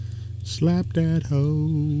Slap that hoe.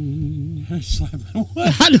 Slap that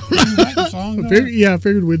what? I don't know. Like the song, I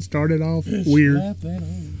figured we'd start it off weird. Slap that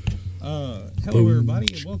hoe. Hello,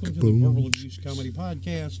 everybody, and welcome to the Verbal Abuse Comedy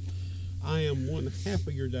Podcast. I am one half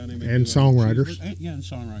of your dynamic and songwriters. And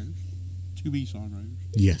songwriters. To be songwriters.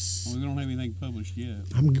 Yes. Well, we don't have anything published yet.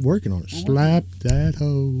 I'm working on it. Slap that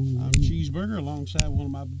hoe. I'm Cheeseburger alongside one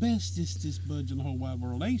of my bestest buds in the whole wide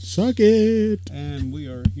world, Ace. Suck it. And we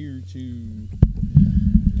are here to,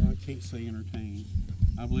 I can't say entertain.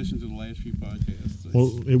 I've listened to the last few podcasts.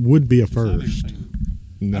 Well, it would be a first.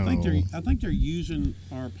 No. I think they're using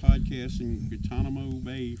our podcast in Guantanamo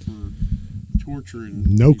Bay for torturing.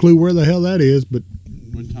 No clue where the hell that is, but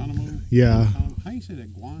Guantanamo? Yeah. Guantanamo? How do you say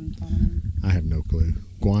that? Guantanamo? I have no clue.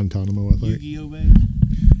 Guantanamo, I think. Yu-Gi-Oh! Bay?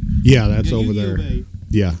 Yeah, that's over Yu-Gi-Oh! there. Bay.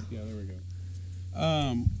 Yeah. Yeah, there we go.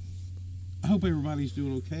 I hope everybody's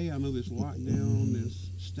doing okay. I know this lockdown, this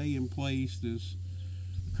stay in place, this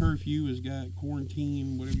curfew has got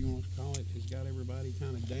quarantine, whatever you want to call it, has got everybody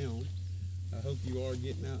kind of down. I hope you are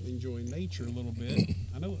getting out and enjoying nature a little bit.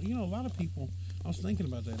 I know, a lot of people, I was thinking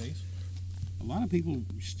about that, Ace. A lot of people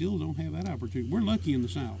still don't have that opportunity. We're lucky in the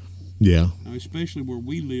South. Yeah. Especially where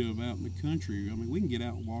we live out in the country. I mean, we can get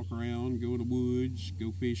out and walk around, go in the woods,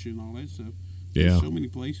 go fishing, all that stuff. Yeah. There's so many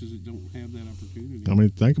places that don't have that opportunity. I mean,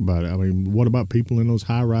 think about it. I mean, what about people in those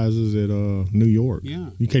high rises at New York? Yeah.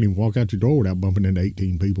 You can't even walk out your door without bumping into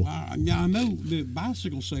 18 people. I know the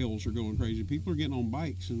bicycle sales are going crazy. People are getting on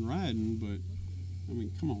bikes and riding, but, I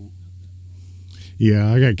mean, come on.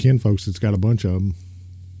 Yeah, I got kin folks that's got a bunch of them.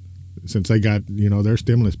 Since they got, their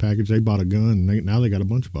stimulus package, they bought a gun, and now they got a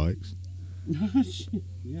bunch of bikes.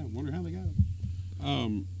 Yeah, I wonder how they got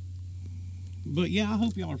it. But, yeah, I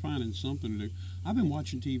hope y'all are finding something to do. I've been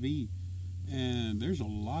watching TV, and there's a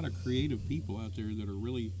lot of creative people out there that are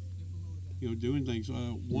really, doing things.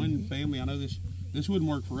 One family, I know this wouldn't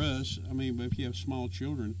work for us. I mean, but if you have small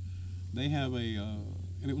children, they have and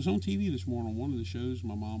it was on TV this morning on one of the shows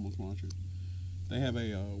my mom was watching. They have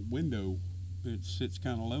a window that sits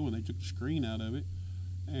kind of low, and they took the screen out of it,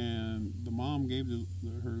 and the mom gave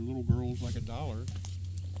her little girls like $1,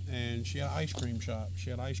 and she had an ice cream shop.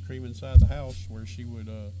 She had ice cream inside the house where she would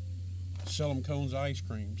sell them cones of ice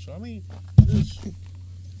cream. So, I mean, just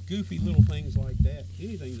goofy little things like that.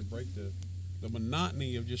 Anything to break the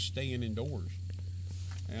monotony of just staying indoors.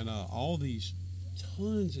 And all these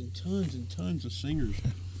tons and tons and tons of singers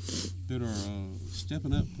that are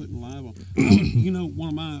stepping up, putting live on. One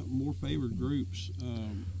of my more favorite groups,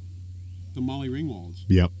 the Molly Ringwalds.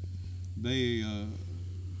 Yep. They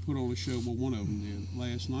put on a show, well, one of them did,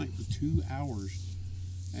 last night for 2 hours.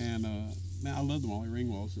 And now I love the Molly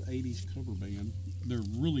Ringwalds, the 80s cover band. They're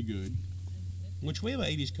really good. Which we have an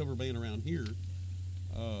 80s cover band around here,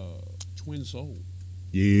 Twin Soul.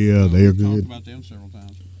 Yeah, they are good. We've talked about them several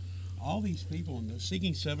times. All these people in the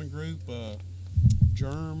Seeking Seven group,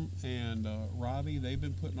 Germ and Robbie, they've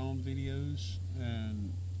been putting on videos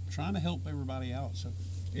and trying to help everybody out. So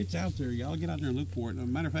it's out there. Y'all get out there and look for it. As a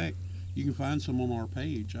matter of fact, you can find some on our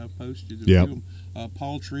page. I've posted a few.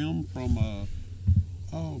 Paul Trim from,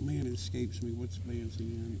 oh man, it escapes me. What's the band's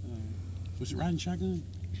in? Was it Riding Shotgun?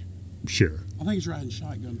 Sure. I think it's Riding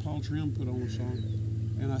Shotgun. Paul Trim put on a song.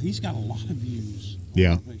 And he's got a lot of views.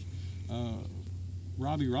 Yeah.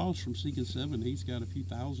 Robbie Ross from Seeking Seven, he's got a few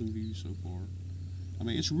thousand views so far. I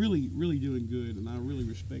mean, it's really, really doing good, and I really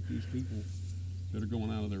respect these people that are going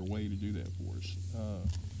out of their way to do that for us.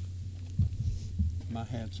 My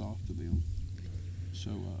hat's off to them. So,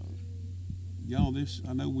 y'all,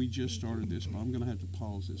 I know we just started this, but I'm going to have to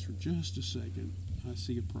pause this for just a second. I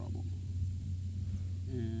see a problem.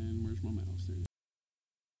 And where's my mouse there?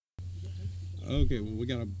 Okay, well, we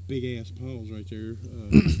got a big-ass pause right there.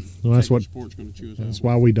 Well, that's what. Sport's going to chew us out. That's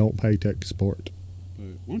why we don't pay tech support. But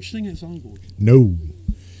why don't you sing that song for us? No.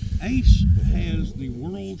 Ace has the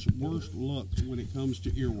world's worst luck when it comes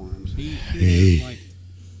to earworms. He has like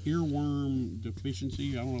earworm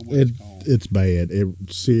deficiency. I don't know what it's called. It's bad.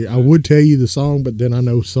 I would tell you the song, but then I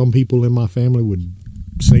know some people in my family would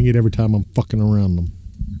sing it every time I'm fucking around them.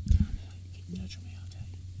 Nudge me, I'll tell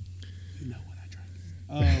you. You know what I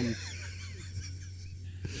drink.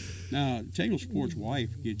 Now, Taylor Sport's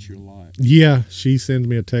wife gets you a lot. Yeah, she sends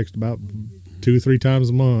me a text about 2 or 3 times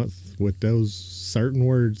a month with those certain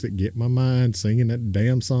words that get my mind singing that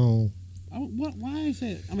damn song. Why is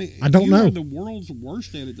that? I mean, I don't know. You are the world's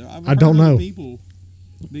worst at it, though. I don't know. People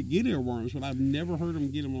that get earworms, but I've never heard them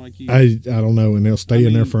get them like you. I don't know, and they'll stay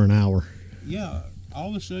in there for an hour. Yeah,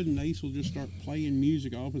 all of a sudden Ace will just start playing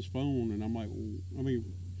music off his phone, and I'm like,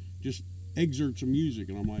 just excerpts of music,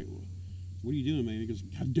 and I'm like, what are you doing, man? He goes,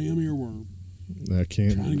 goddamn earworm. I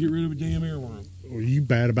can't. Trying to get rid of a damn earworm. Well, you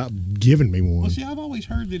bad about giving me one. Well, see, I've always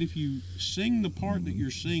heard that if you sing the part that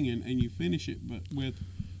you're singing and you finish it, but with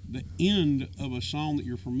the end of a song that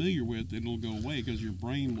you're familiar with, it'll go away because your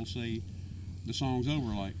brain will say the song's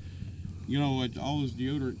over. Like, you know, at all those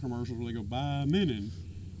deodorant commercials where they go, "By Menon."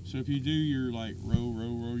 So if you do your, like, row,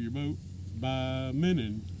 row, row your boat, by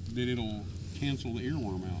Menon, then it'll cancel the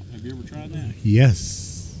earworm out. Have you ever tried that?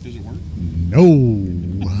 Yes. Does it work? No.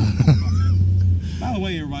 By the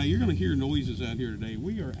way, everybody, you're going to hear noises out here today.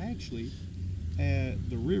 We are actually at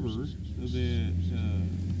the river that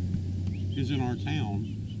is in our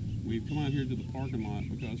town. We've come out here to the parking lot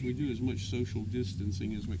because we do as much social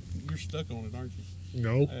distancing as we... You're stuck on it, aren't you?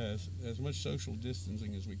 No. As much social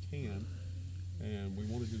distancing as we can. And we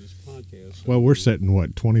want to do this podcast. So Well, we're sitting,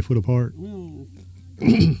 what, 20 foot apart? Well,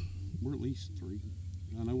 we're at least 3.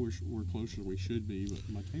 I know we're closer than we should be, but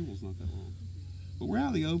my table's not that long. But we're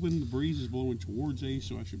out in the open. The breeze is blowing towards Ace,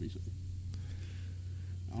 so I should be safe.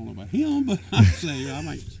 I don't know about him, but I'd say I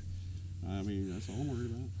might. I mean, that's all I'm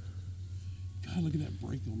worried about. God, look at that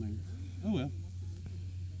brake on there. Oh, well.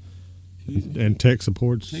 And tech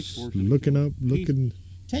support's Tech support's looking up, looking.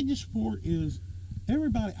 Tech support is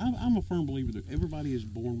everybody. I'm a firm believer that everybody is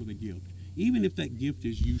born with a gift, even if that gift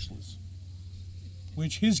is useless.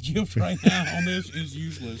 Which his gift right now on this is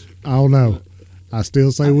useless. I don't know. I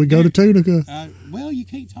still say we go to Tunica. Well, you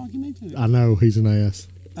can't talk him into it. I know, he's an ass.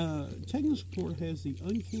 Technical support has the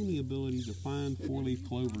uncanny ability to find 4-leaf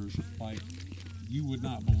clovers like you would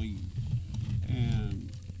not believe. And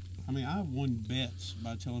I mean, I've won bets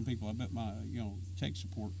by telling people I bet my tech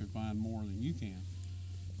support could find more than you can.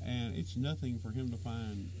 And it's nothing for him to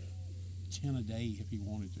find 10 a day if he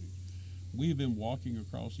wanted to. We have been walking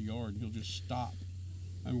across the yard and he'll just stop.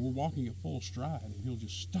 I mean, we're walking at full stride and he'll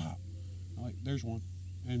just stop. I'm like, there's one,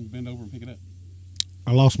 and bend over and pick it up.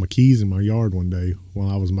 I lost my keys in my yard one day while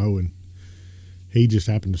I was mowing. He just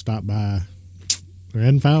happened to stop by. I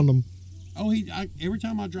hadn't found them. Oh, every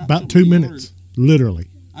time I drop about 2 minutes, literally.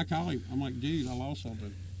 I call him. I'm like, dude, I lost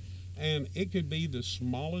something. And it could be the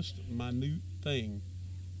smallest, minute thing.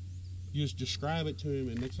 You just describe it to him,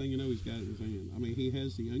 and next thing you know, he's got it in his hand. I mean, he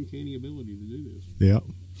has the uncanny ability to do this. Yeah.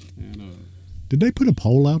 And did they put a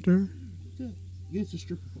pole out there? Yeah, it's a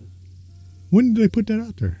stripper pole. When did they put that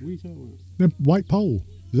out there? What are you talking about? That white pole.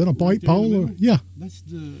 Is that a white pole? Or, yeah. That's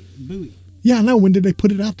the buoy. Yeah, I know. When did they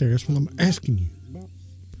put it out there? That's what I'm asking you. About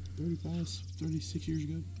 35, 36 years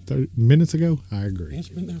ago. 30 minutes ago? I agree. It's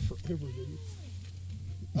been there forever,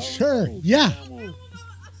 dude. Sure. Yeah.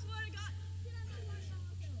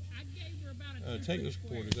 Technical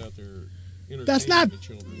support is out there entertaining That's not the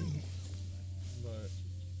children. But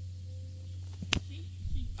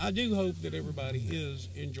I do hope that everybody is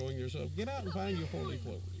enjoying themselves. Get out and find your 4-leaf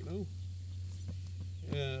clover,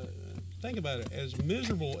 Think about it. As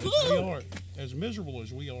miserable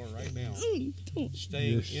as we are right now,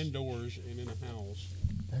 staying indoors and in a house.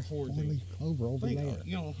 There's 4-leaf clover over there.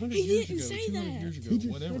 100 years ago, 200 years ago,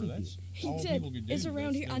 whatever, that's all people could do. It's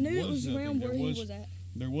around here. I knew it was around where he was at.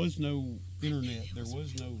 There was no internet. There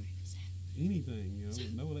was no anything,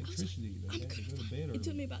 no electricity. They had to go to bed early. It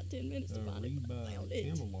took me about 10 minutes to find it. Read by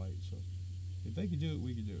candlelight. So if they could do it,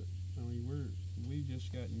 we could do it. I mean, we've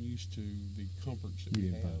just gotten used to the comforts that we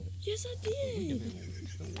have. Yes, I We can did. handle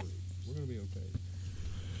this. Don't worry. We're going to be okay.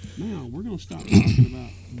 Now, we're going to stop talking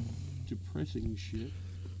about depressing shit.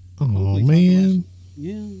 Oh, Hopefully man.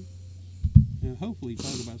 And hopefully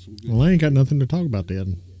talk about some good Well, I ain't got nothing to talk about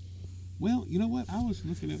then. Well, you know what? I was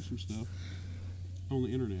looking at some stuff on the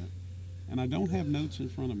internet, and I don't have notes in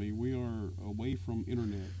front of me. We are away from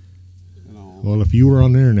internet and all. Well, if you were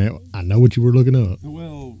on the internet, I know what you were looking up.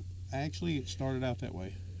 Well, actually, it started out that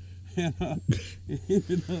way, and it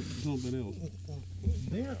ended up something else.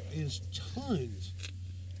 There is tons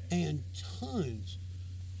and tons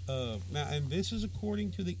of now, and this is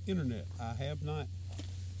according to the internet. I have not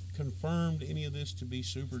confirmed any of this to be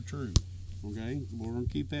super true. Okay, we're going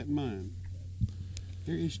to keep that in mind.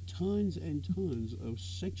 There is tons and tons of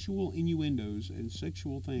sexual innuendos and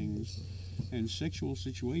sexual things and sexual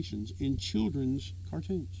situations in children's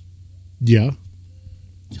cartoons. Yeah.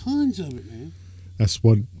 Tons of it, man. That's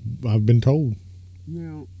what I've been told.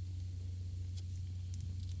 Now,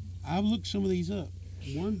 I've looked some of these up.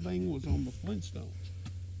 One thing was on the Flintstones.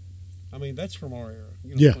 I mean, that's from our era.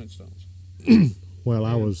 Yeah. Flintstones. Well,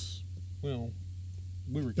 I was... Well,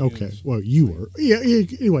 we were kids. Okay. Well, you were. Yeah,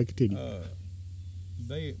 anyway, continue.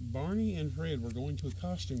 Barney and Fred were going to a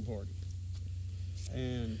costume party.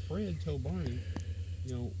 And Fred told Barney,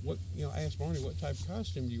 asked Barney, what type of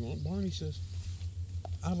costume do you want? Barney says,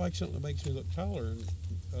 I'd like something that makes me look taller. And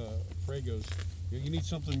Fred goes, You need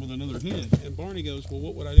something with another head. And Barney goes, well,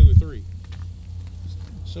 what would I do with 3?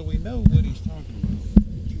 So we know what he's talking about.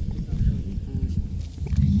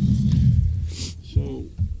 So,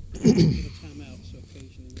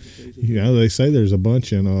 They say there's a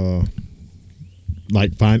bunch in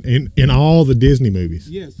like in all the Disney movies.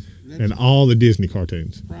 Yes. And all the Disney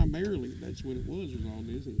cartoons. Primarily, that's what it was all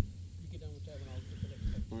Disney.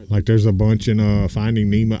 Like there's a bunch in Finding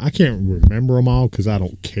Nemo. I can't remember them all because I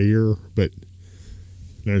don't care, but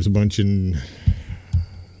there's a bunch in.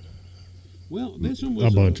 Well, this one was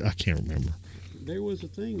a bunch. I can't remember. There was a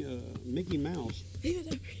thing, Mickey Mouse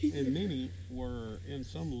and Minnie were in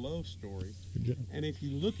some love story. And if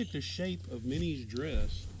you look at the shape of Minnie's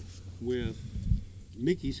dress with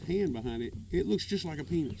Mickey's hand behind it, it looks just like a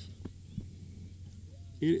penis.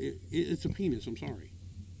 It's a penis, I'm sorry.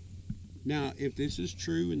 Now, if this is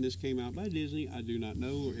true and this came out by Disney, I do not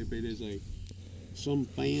know. Or if it is some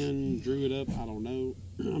fan drew it up, I don't know.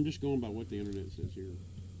 I'm just going by what the internet says here.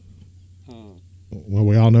 Well,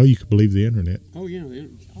 we all know you can believe the internet. Oh, yeah.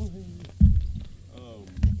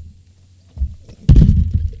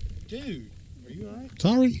 Dude, are you all right?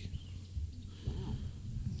 Sorry.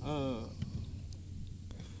 Wow.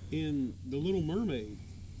 In The Little Mermaid,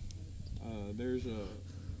 there's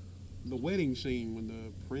the wedding scene when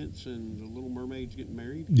the prince and the Little Mermaid's getting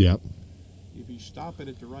married. Yep. If you stop it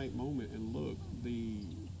at the right moment and look, the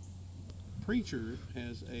preacher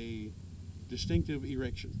has a distinctive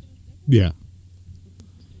erection. Yeah.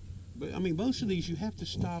 But I mean, most of these you have to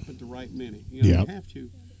stop at the right minute. You have to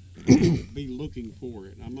be looking for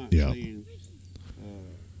it. I'm not saying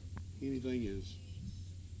anything is,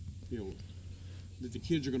 that the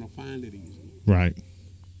kids are going to find it easy. Right.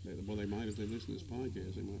 Well, they might if they listen to this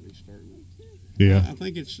podcast. They might be starting it. Yeah. I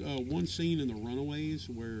think it's one scene in The Runaways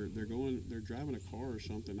where they're driving a car or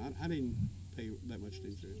something. I didn't pay that much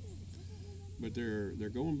attention to it. But they're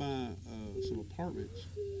going by some apartments,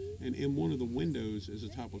 and in one of the windows is a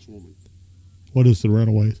topless woman. What is The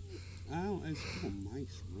Runaways? It's called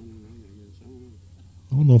Mice Running Away, I guess. I don't know.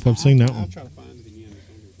 I don't know if I've seen that one. I'll try to find it again.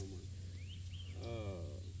 It's on there somewhere.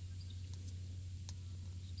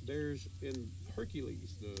 There's in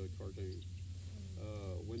Hercules, the cartoon,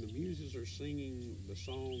 when the Muses are singing the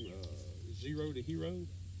song Zero to Hero,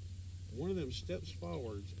 one of them steps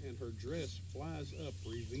forwards and her dress flies up,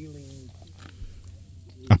 revealing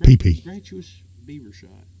a pee-pee. Gratuitous beaver shot,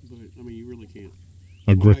 but I mean, you really can't.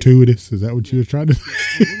 A gratuitous? Is that what you were trying to say?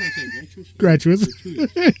 What did I say? Gratuitous?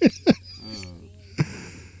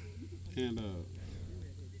 And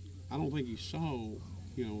I don't think he saw,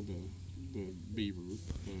 the beaver,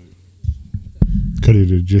 but could it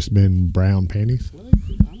have just been brown panties? well,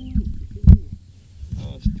 I don't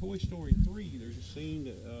know. Toy Story 3, there's a scene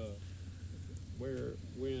that, where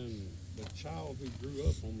when the child who grew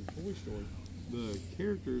up on Toy Story, the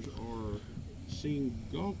characters are seen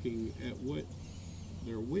gawking at what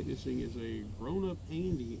they're witnessing is a grown-up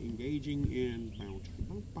Andy engaging in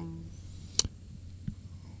bounce.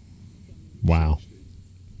 Wow.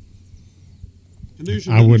 And there's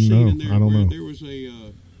I wouldn't scene know. in there I don't where know. There was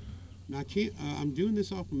now I can't. I'm doing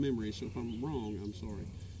this off of memory, so if I'm wrong, I'm sorry.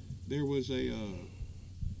 There was a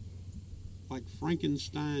like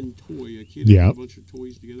Frankenstein toy. A kid put a bunch of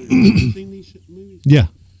toys together. Have you seen these movies? Yeah.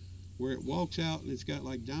 Where it walks out and it's got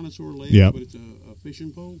like dinosaur legs, but it's a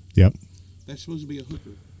fishing pole. Yep. That's supposed to be a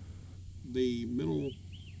hooker. The middle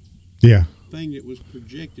thing that was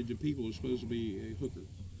projected to people was supposed to be a hooker.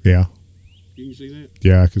 Yeah. You can see that?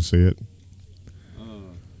 Yeah, I can see it.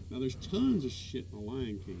 Now, there's tons of shit in The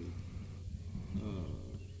Lion King.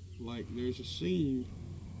 Like, there's a scene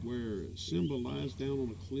where Simba lies down on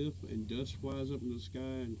a cliff and dust flies up in the sky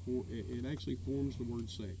and it actually forms the word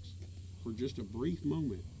sex for just a brief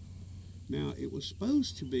moment. Now, it was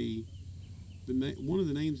supposed to be one of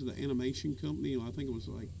the names of the animation company. I think it was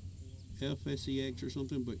like FSEX or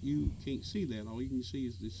something, but you can't see that. All you can see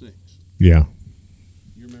is the sex. Yeah.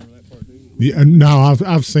 You remember that part, do you? Yeah. No,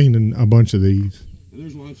 I've seen a bunch of these. And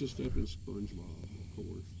there's lots of stuff in SpongeBob, of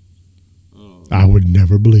course. I would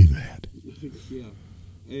never believe that. Yeah.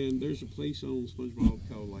 And there's a place on SpongeBob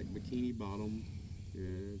called like Bikini Bottom.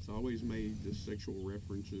 Yeah, it's always made the sexual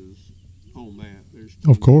references on that. There's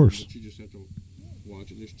of course. But you just have to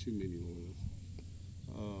watch it. There's too many to list.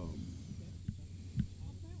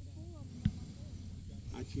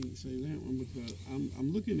 I can't say that one because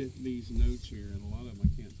I'm looking at these notes here, and a lot of them I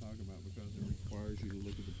can't talk about because it requires you to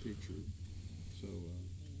look at the picture. So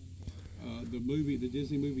the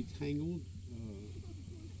Disney movie Tangled,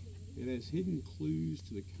 it has hidden clues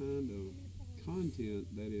to the kind of content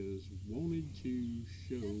that is wanted to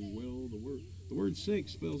show. Well, the word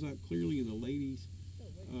sex spells out clearly in the lady's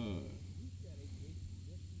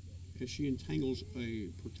because she entangles a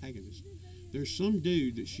protagonist. There's some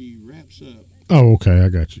dude that she wraps up, Oh, okay, I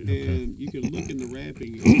got you. Okay. and you can look in the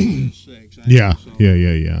wrapping and it says sex. I Yeah, actually saw yeah, it.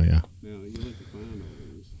 yeah, yeah, yeah. Now you'll have to find all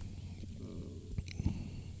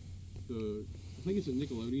these. I think it's a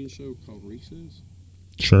Nickelodeon show called Recess.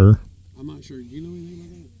 Sure. I'm not sure. Do you know anything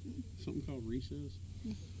about that? Something called Recess?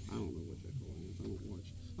 I don't know what that called is. I don't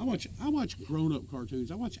watch. I watch grown-up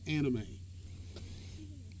cartoons. I watch anime.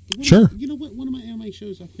 Sure. You know what? One of my anime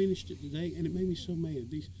shows, I finished it today, and it made me so mad.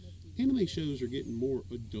 These anime shows are getting more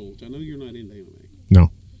adult. I know you're not into anime.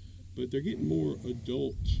 No. But they're getting more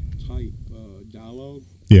adult type dialogue.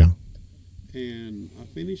 Yeah. And I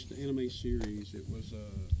finished the anime series. It was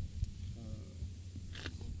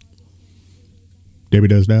Debbie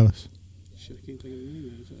Does Dallas. shit. I can't think of the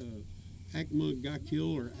name. It's Akuma got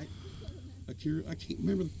killed or Akira. I can't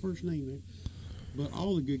remember the first name there. But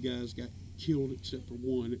all the good guys got killed except for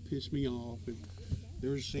one. It pissed me off. And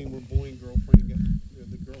there was a scene where boy and girlfriend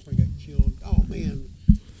the girlfriend got killed. Oh man,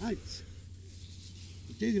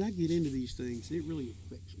 dude, I get into these things. It really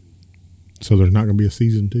affects me. So there's not going to be a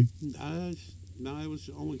season 2? No, it was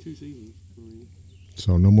only 2 seasons. I mean,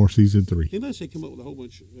 So no more season 3. unless they come up with a whole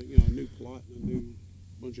bunch, a new plot and a new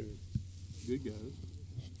bunch of good guys.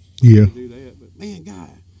 Yeah. They do that, but man, guy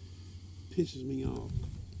pisses me off.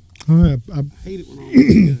 I I hate it when all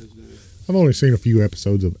these guys do. I've only seen a few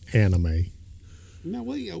episodes of anime. No,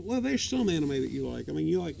 well, there's some anime that you like. I mean,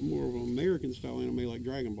 you like more of an American style anime like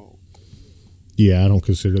Dragon Ball. Yeah, I don't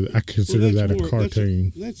consider that. I consider Well, that that's a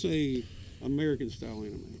cartoon. That's a American style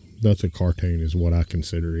anime. That's a cartoon is what I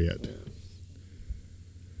consider it.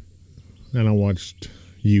 And I watched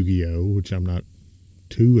Yu-Gi-Oh, which I'm not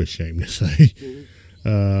too ashamed to say.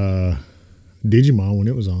 Mm-hmm. Digimon when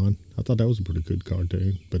it was on, I thought that was a pretty good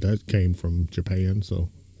cartoon, but that came from Japan, so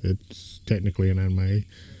it's technically an anime.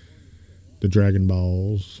 The Dragon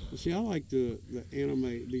Balls. See, I like the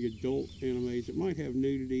anime, the adult animes. It might have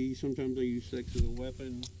nudity. Sometimes they use sex as a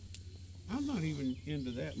weapon. I'm not even into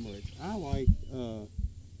that much. I like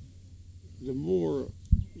the more.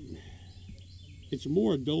 It's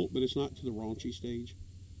more adult, but it's not to the raunchy stage.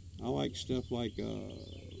 I like stuff like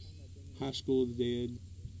High School of the Dead.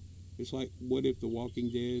 It's like, what if The Walking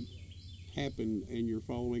Dead happened and you're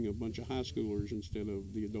following a bunch of high schoolers instead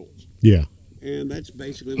of the adults? Yeah. And that's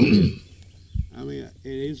basically what it is. I mean, it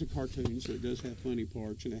is a cartoon, so it does have funny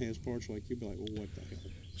parts, and it has parts like you'd be like, well, what the hell?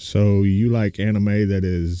 So you like anime that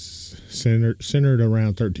is centered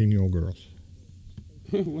around 13-year-old girls?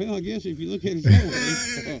 Well, I guess if you look at it that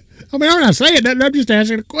way. I mean, I'm not saying that. I'm just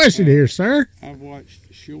asking a question here, sir. I've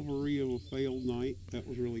watched Chivalry of a Failed Knight. That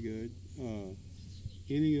was really good.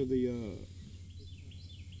 Any of the...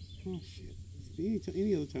 oh, shit.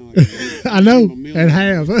 Any other time I can I know, and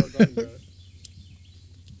have.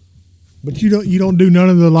 But you don't do none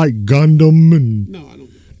of the like Gundam and No, I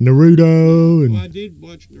don't. Naruto and Well, I did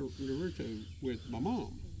watch Naruto with my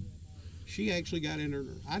mom. She actually got in her.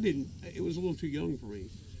 I didn't. It was a little too young for me.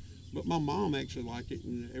 But my mom actually liked it,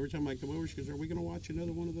 and every time I come over, she goes, "Are we going to watch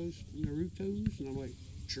another one of those Naruto's?" And I'm like,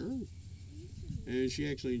 "Sure." And she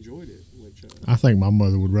actually enjoyed it. Which I think my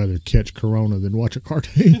mother would rather catch Corona than watch a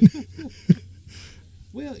cartoon.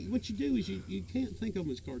 well, what you do is you can't think of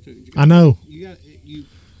them as cartoons. I know. You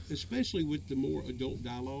especially with the more adult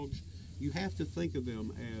dialogues, you have to think of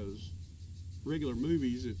them as regular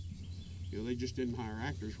movies that they just didn't hire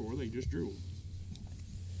actors for; they just drew them.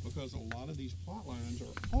 Because a lot of these plot lines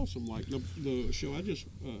are awesome. Like the show I just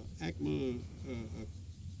Akuma,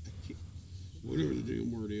 whatever the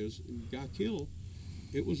damn word is, got killed.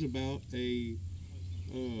 It was about a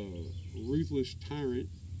ruthless tyrant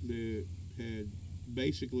that had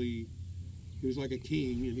basically. He was like a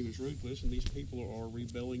king, and he was ruthless, and these people are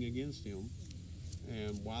rebelling against him,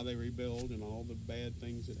 and why they rebelled, and all the bad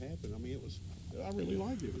things that happened. I mean, I really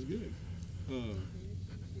liked it. It was good.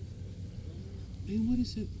 Man, what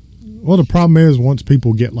is it? Well, the problem is once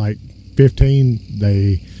people get like 15,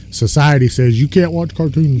 society says you can't watch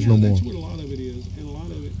cartoons no more. That's what a lot of it is, and a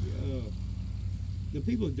lot of it. The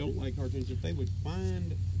people that don't like cartoons, if they would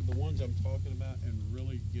find the ones I'm talking about and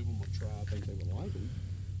really give them a try, I think they would like them.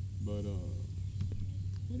 But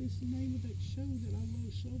what is the name of that show that I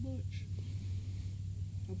love so much?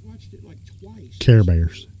 I've watched it like twice. Care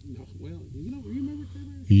Bears. No, well, you remember Care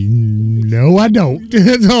Bears? No, I don't.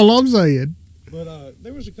 That's all I'm saying. But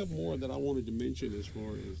there was a couple more that I wanted to mention as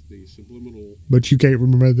far as the subliminal. But you can't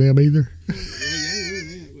remember them either. Well, yeah, I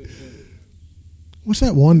remember that, but, What's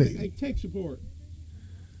that one? hey, tech support.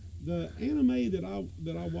 The anime that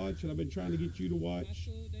I watch and I've been trying to get you to watch.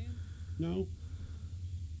 No,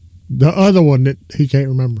 The other one that he can't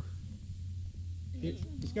remember.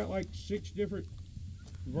 it's got like 6 different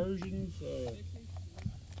versions.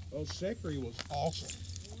 Sekri was awesome.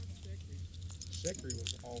 Sekri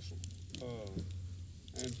was awesome.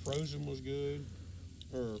 And Frozen was good.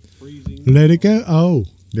 Or Freezing. Let It Go. Oh,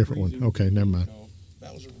 different Freezing. one. Okay, never mind.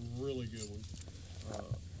 That was a really good one.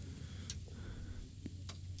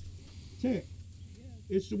 Tech.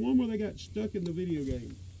 It's the one where they got stuck in the video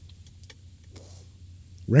game.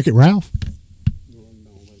 Wreck-It Ralph.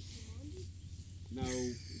 No,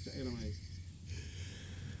 it's an anime.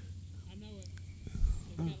 I know it.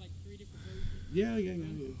 It's got like 3 different versions. Yeah.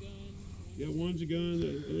 Gun. Yeah, one's a gun,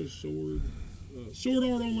 the other's sword. Sword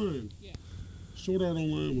Art Online. Yeah. Sword Art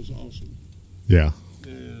Online was awesome. Yeah.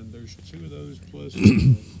 And there's 2 of those plus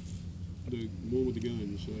the one with the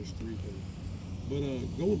gun, so there's 3 total. But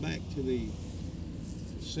going back to the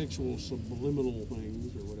sexual subliminal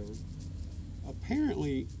things or whatever,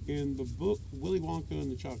 apparently in the book Willy Wonka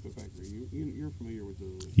and the Chocolate Factory, you're familiar with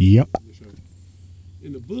Yep. the show.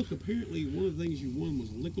 In the book, apparently one of the things you won was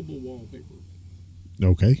lickable wallpaper.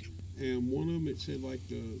 Okay. And one of them, it said like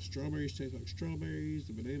the strawberries taste like strawberries,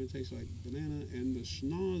 the banana tastes like banana, and the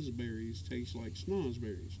snozberries taste like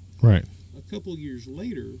snozberries. Right. A couple years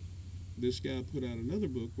later, this guy put out another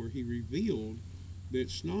book where he revealed that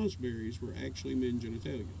snozberries were actually men's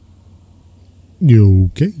genitalia. You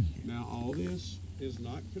okay? Now, all this is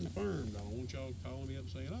not confirmed. I don't want y'all calling me up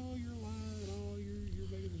saying, oh, you're lying, oh, you're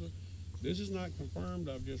making this up. This is not confirmed.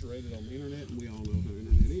 I've just read it on the internet, and we all know how the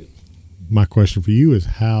internet is. My question for you is,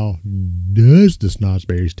 how does the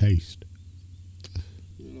snozberries taste?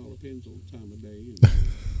 It all depends on the time of day.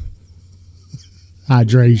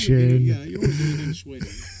 Hydration. Yeah, you always get in sweaty.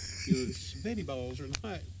 Sweaty balls are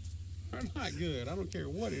not good. I don't care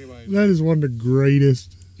what anybody says. That is one of the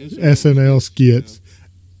greatest SNL SNL skits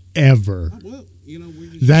ever. Well, we're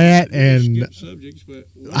just That we and- skip subjects, but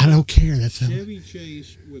I don't care. That's how. Chevy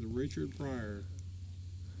Chase with Richard Pryor,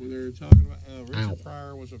 when they were talking about Richard Ow.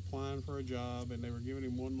 Pryor was applying for a job and they were giving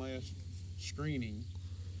him one last screening,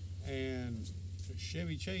 and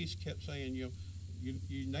Chevy Chase kept saying, you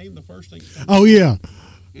name the first thing. Oh yeah,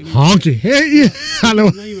 And he honky. Hey, yeah, I know.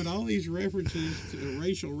 was naming all these references to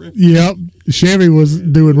racial references. Yep, Chevy was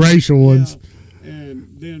doing racial ones. Yeah. And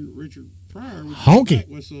then Richard Pryor was Honky. back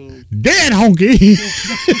with some. Dead honky.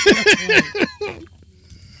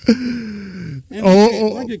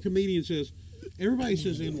 And like a comedian says, everybody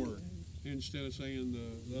says N-word instead of saying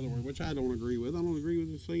the other word, which I don't agree with. I don't agree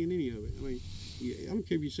with saying any of it. I mean, I don't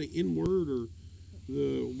care if you say N-word or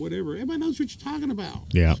the whatever. Everybody knows what you're talking about.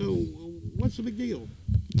 Yeah. So what's the big deal?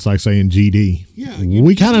 It's like saying GD. Yeah.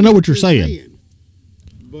 We kind of know what you're saying.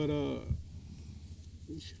 But oh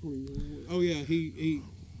yeah,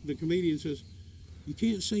 the comedian says you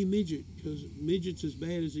can't say midget because midget's as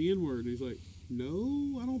bad as the N-word. And he's like,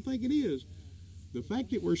 no, I don't think it is. The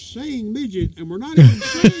fact that we're saying midget and we're not even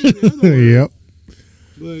saying the other word. Yep.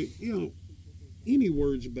 But any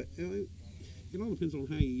words, but it all depends on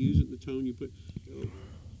how you use it, the tone you put.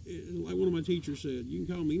 Like one of my teachers said, you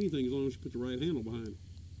can call me anything as long as you put the right handle behind it.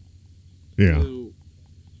 Yeah. And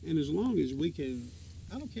as long as we can,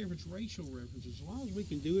 I don't care if it's racial references, as long as we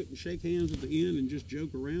can do it and shake hands at the end and just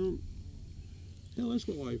joke around, hell, that's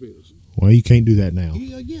what life is. Well, you can't do that now.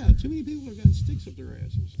 Yeah, too many people have got sticks up their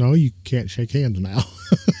asses. No, you can't shake hands now.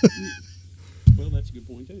 Well, that's a good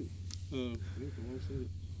point, too.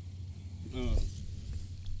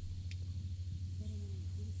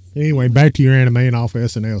 Anyway, back to your anime and off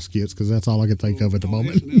SNL skits, because that's all I can think of at the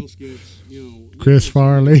moment. SNL skits, Chris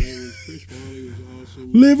Farley. Chris Farley was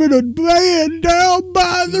awesome. Living a band down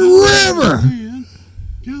by the river. Man,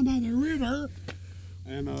 down by the river.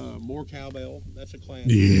 And more cowbell. That's a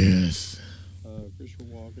classic. Yes. Christopher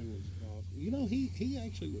Walken was awesome. He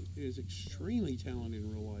actually is extremely talented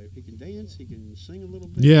in real life. He can dance. He can sing a little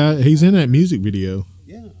bit. Yeah, he's in that music video.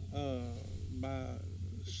 Yeah. By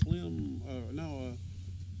Slim.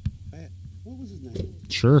 What was his name?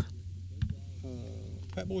 Sure.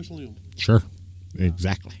 Fatboy Slim. Sure.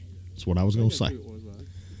 Exactly. That's what I was going to say. That's who it was, right?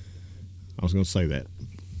 I was going to say that.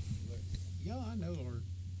 Yeah, I know our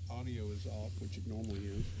audio is off, which it normally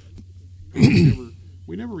is.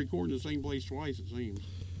 we never record in the same place twice, it seems.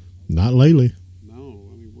 Not lately. No,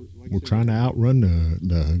 I mean, We're trying to outrun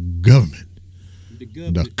the government.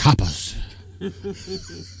 The coppers.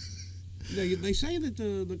 They say that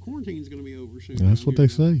the quarantine's going to be over soon. That's what they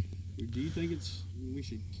say. Do you think we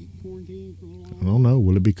should keep quarantine for a little I while? don't know.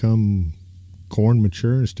 Will it become corn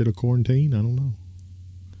mature instead of quarantine? I don't know.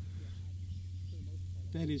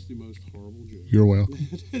 That is the most horrible joke. You're welcome.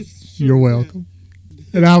 So You're bad. welcome.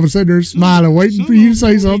 And I was sitting there smiling, waiting for you to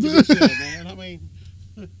say Some of them something. don't need to be said, man. I mean,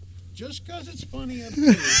 just because it's funny up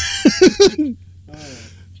here.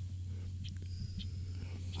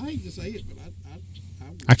 I hate to say it, but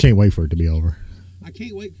I can't wait for it to be over. I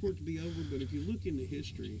can't wait for it to be over. But if you look into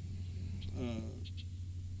history,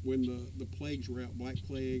 when the plagues were out, Black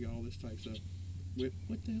Plague, all this type stuff. What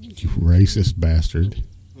the hell is You racist bastard.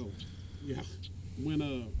 Oh, yeah. When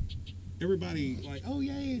everybody like, oh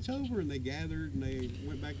yay, it's over, and they gathered and they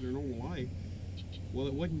went back to their normal life. Well,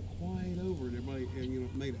 it wasn't quite over, and everybody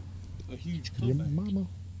made a huge Your comeback. mama.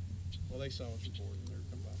 Well, they saw us recording, and they're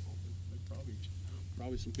coming back home. There's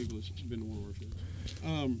probably some people that's been to one of our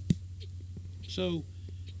shows. So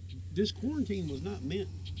this quarantine was not meant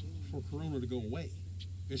for Corona to go away.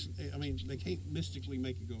 They can't mystically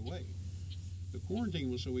make it go away. The quarantine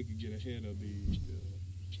was so we could get ahead of the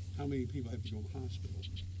how many people have to go to the hospital,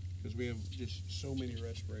 because we have just so many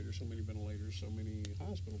respirators, so many ventilators, so many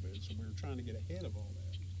hospital beds. So we were trying to get ahead of all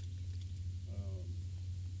that.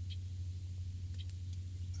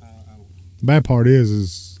 I don't know. Bad part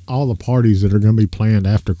is all the parties that are going to be planned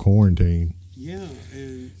after quarantine. Yeah,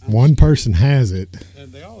 and One person has it,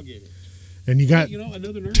 and they all get it. and you got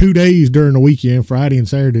Another nurse. 2 days during the weekend, Friday and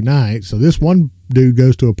Saturday night. So this one dude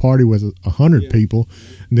goes to a party with 100 people,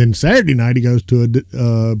 and then Saturday night he goes to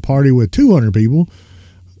a party with 200 people.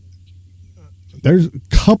 There's a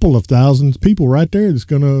couple of thousands of people right there that's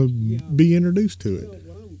going to be introduced to it.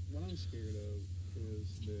 What I'm scared of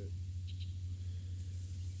is that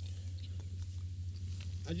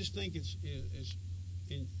I just think it's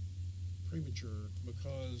premature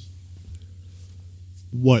because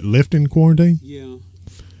What, lifting quarantine?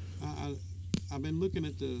 I've been looking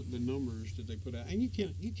at the numbers that they put out, and you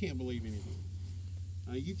can't believe anything.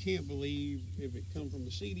 You can't believe if it comes from the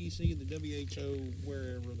CDC, the WHO,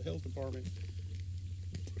 wherever, the health department.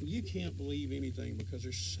 You can't believe anything because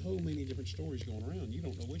there's so many different stories going around. You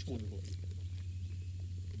don't know which one to believe.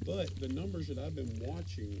 But the numbers that I've been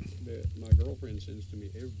watching that my girlfriend sends to me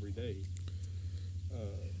every day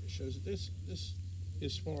shows that this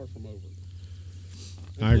is far from over.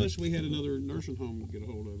 And plus, we had another nursing home get a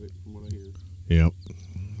hold of it, from what I hear. Yep.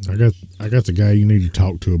 I got the guy you need to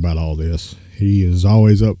talk to about all this. He is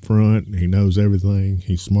always up front. He knows everything.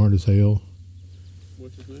 He's smart as hell.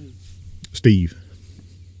 What's his name? Steve.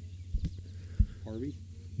 Harvey?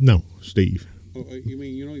 No, Steve. Oh, you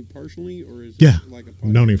mean you know him personally, or is Yeah. it like a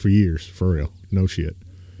podcast? Known him for years, for real. No shit.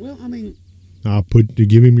 Well, I mean, I'll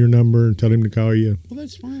give him your number and tell him to call you. well,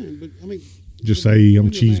 that's fine, but I mean, Just the say I'm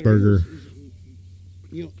point of the matter cheeseburger.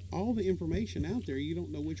 is, all the information out there, you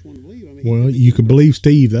don't know which one to believe. I mean, Well, you can believe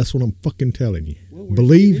Steve. That's what I'm fucking telling you. Well, where's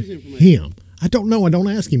Believe his information? him. I don't know. I don't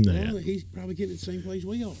ask him Well, that. he's probably getting it the same place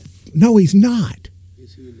we are. No, he's not.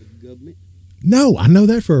 Is he in the government? No, I know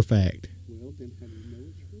that for a fact. Well, then how do you know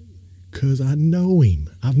it's true? Because I know him.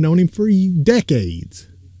 I've known him for decades.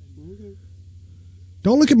 Okay.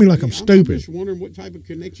 Don't look at me like I'm I'm stupid. just wondering what type of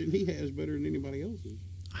connection he has better than anybody else's.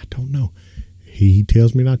 I don't know. He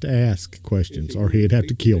tells me not to ask questions or he'd have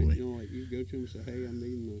to kill me. Like you go to him and say, "Hey, I'm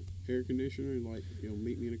needing an air conditioner," and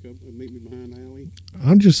meet me behind the alley.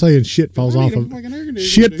 I'm just saying shit falls I off need a of fucking air conditioner,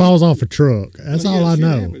 shit dude. falls off a truck. That's Well, all yeah, I shit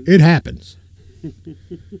know. happens. It happens.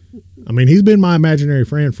 I mean, he's been my imaginary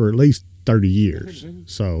friend for at least 30 years.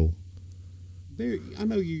 So, I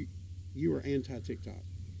know you are anti-TikTok.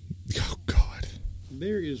 oh God.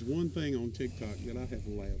 There is one thing on TikTok that I have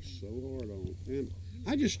laughed so hard on, and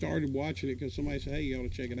I just started watching it because somebody said, "Hey, you ought to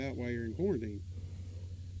check it out while you're in quarantine,"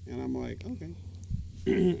 and I'm like, "Okay."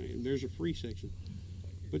 There's a free section,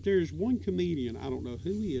 but there's one comedian. I don't know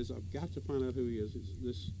who he is. I've got to find out who he is.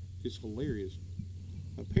 This is hilarious.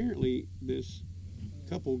 Apparently, this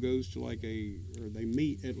couple goes to they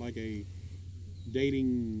meet at like a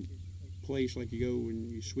dating place, like you go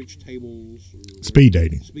and you switch tables. Or Speed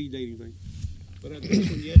dating. Speed dating thing. But at this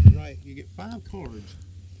one, you have to write. You get 5 cards,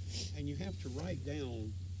 and you have to write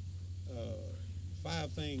down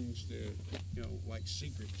 5 things that like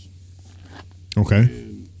secrets. Okay.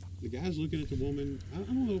 And the guy's looking at the woman. I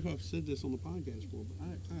don't know if I've said this on the podcast before, but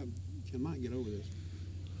I cannot get over this.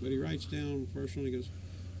 But he writes down first one. He goes,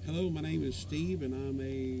 "Hello, my name is Steve, and I'm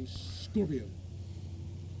a Scorpio."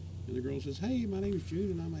 And the girl says, "Hey, my name is June,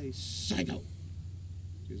 and I'm a psycho."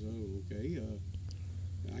 He goes, "Oh, okay."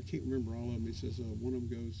 I can't remember all of them. He says one of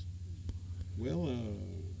them goes, "Well,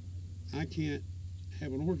 I can't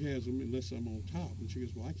have an orgasm unless I'm on top." And she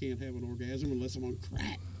goes, "Well, I can't have an orgasm unless I'm on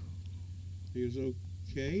crack." He goes,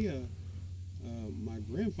 "Okay."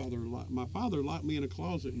 My father locked me in a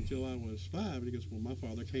closet until I was 5. And he goes, "Well, my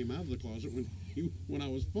father came out of the closet when I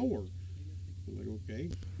was 4." I'm like, "Okay."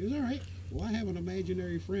 He goes, "All right. Well, I have an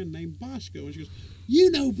imaginary friend named Bosco." And she goes,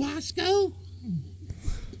 "You know Bosco?"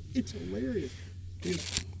 It's hilarious. He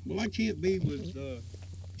goes, "Well, I can't be with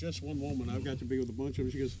just one woman. I've got to be with a bunch of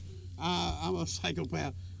them." She goes, "I'm a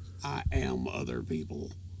psychopath. I am other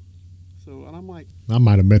people. So, and I'm like, I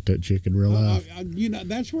might have met that chick in real life.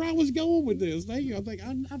 That's where I was going with this. I think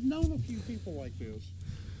I've known a few people like this.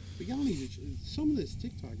 But y'all need to, some of this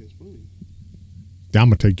TikTok is funny. I'm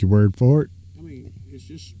going to take your word for it. I mean, it's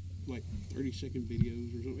just like 30-second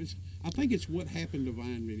videos or something. I think it's what happened to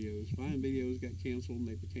Vine videos. Vine videos got canceled and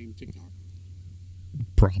they became TikTok.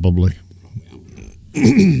 Probably. I don't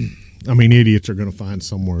know. I mean, idiots are going to find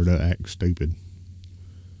somewhere to act stupid.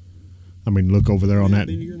 I mean, look over there on that.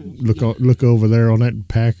 Look over there on that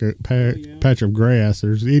patch of grass.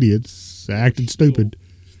 There's idiots acting stupid.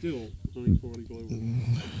 Still 140 global.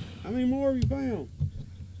 How many more have you found?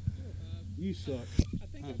 You suck. I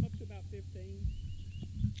think I'm up to about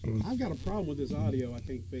 15. I've got a problem with this audio I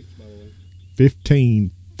can't fix, by the way.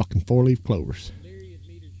 15 fucking 4-leaf clovers. Lyriad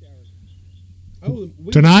meter shower. Oh,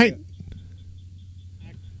 Tonight?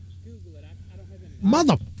 I Google it. I don't have any.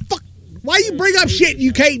 Motherfucker. Why you bring up shit and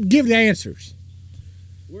you can't give the answers?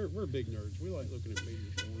 We're big nerds. We like looking at meteor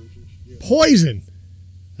storms. Yeah. Poison.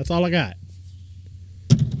 That's all I got.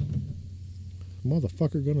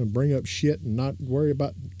 Motherfucker gonna bring up shit and not worry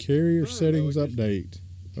about carrier settings update.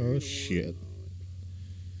 Oh shit.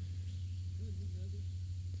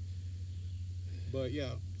 But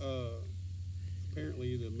yeah,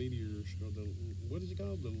 apparently the meteors, or what is it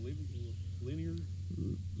called? The linear.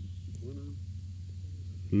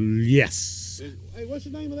 Yes. Hey, what's the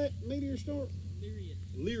name of that meteor storm?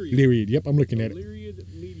 Lyriad. Lyriad. Yep, I'm looking at it. Lyriad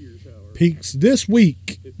meteor shower. Peaks this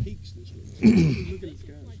week. It peaks this week. Look at the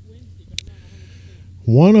skies.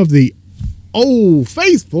 One of the old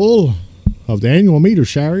faithful of the annual meteor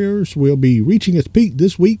showers will be reaching its peak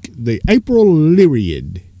this week. The April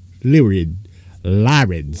Lyriads. Whatever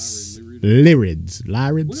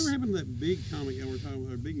happened to that big comic y'all were talking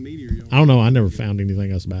about, big meteor y'all? I don't know. I never found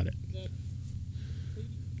anything else about it.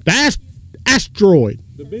 The asteroid.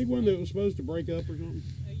 The big one that was supposed to break up or something?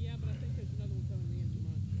 Yeah, but I think there's another one coming the end of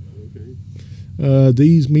the month. Okay.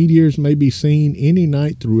 These meteors may be seen any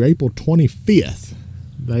night through April 25th.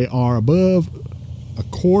 They are above a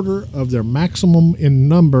quarter of their maximum in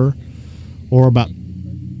number, or about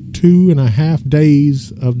 2.5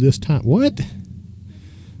 days of this time. What?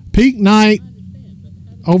 Peak night,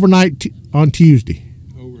 overnight on Tuesday.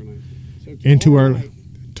 Overnight. So Into early. night,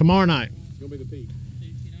 Tomorrow night. it's going to be the peak.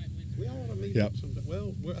 We all want to meet Yep. up sometime.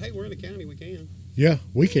 Well, hey, we're in the county. We can. Yeah,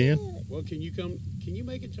 we can. Well, can you come? Can you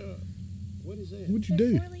make it to? What is that? What'd you They're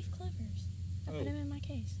do? 4-leaf clovers. I put them in my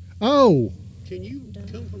case. Oh, Can you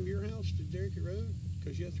come from your house to Derrick Road?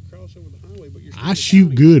 Because you have to cross over the highway, but you're. Still I in the shoot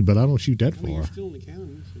county. good, but I don't shoot that I mean, you're far. still in the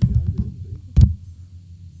county, so you gotta do anything.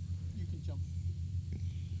 You can jump.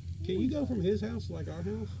 Can you go from his house to like our house?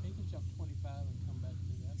 You can jump 25 and come back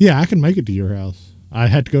to that. Yeah, I can make it to your house. I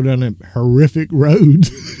had to go down that horrific roads.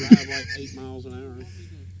 Drive like 8 miles an hour.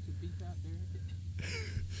 To beat that there.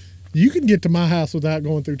 You can get to my house without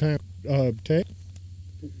going through town, Tech.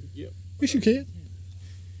 Yep. Yes, you can.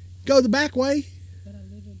 Go the back way, But I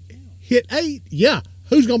live in town. hit 8. Yeah,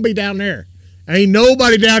 who's going to be down there? Ain't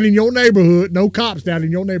nobody down in your neighborhood. No cops down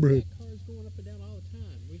in your neighborhood. Cars going up and down all the time.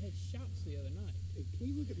 We had shots the other night. Hey, can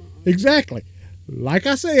you look at my eye? Exactly. Like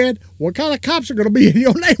I said, what kind of cops are going to be in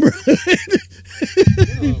your neighborhood?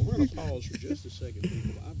 We're going to pause for just a second,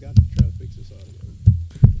 people. I've got to try to fix this audio.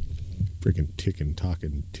 Freaking ticking,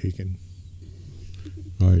 talking, ticking.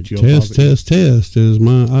 All right, Jill test, Bobbitt. test. Is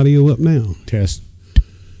my audio up now? Test.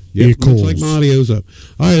 Yep, Equals. looks like my audio's up.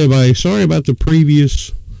 All right, everybody. Sorry about the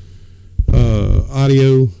previous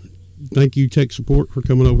audio. Thank you, tech support, for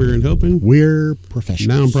coming over here and helping. We're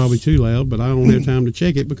professionals. Now I'm probably too loud, but I don't have time to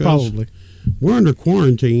check it because Probably. we're under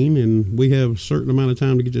quarantine and we have a certain amount of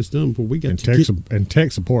time to get this done before we get And to get. and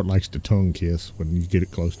tech support likes to tongue kiss when you get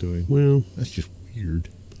it close to him. Well, That's just weird.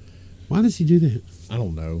 why does he do that? I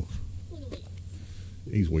don't know.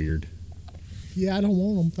 He's weird. Yeah, I don't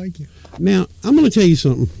want him. Thank you. Now I'm going to tell you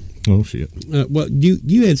something. Oh shit. Well,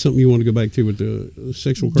 you had something you want to go back to with the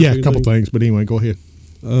sexual Yeah, cartoon a couple thing? things, but anyway, go ahead.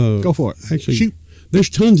 Go for it. Actually, Shoot. there's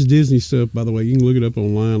tons of Disney stuff, by the way. You can look it up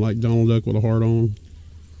online, like Donald Duck with a heart on.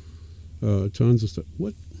 Tons of stuff.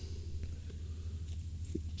 What?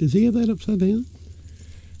 Does he have that upside down?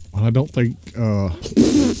 Well, I don't think.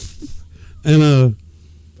 And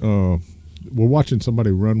We're watching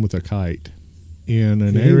somebody run with a kite in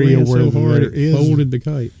an he area ran where so hard there it folded the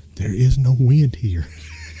kite. is no wind here.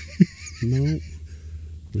 No,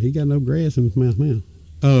 he got no grass in his mouth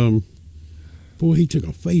now. Boy, he took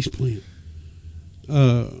a face plant.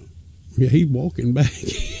 Yeah, he's walking back.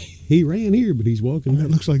 He ran here, but he's walking That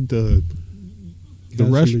back. looks like the That's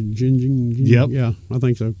rush. the gin. Yep. Yeah, I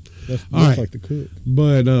think so. That All looks right. like the cook.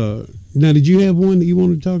 But now, did you have one that you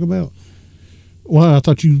wanted to talk about? Well, I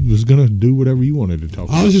thought you was gonna do whatever you wanted to talk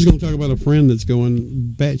I about. was just going to talk about a friend that's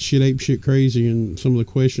going batshit ape shit crazy and some of the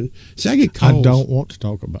questions. See, I get calls. I don't want to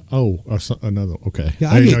talk about. Oh, another. Okay,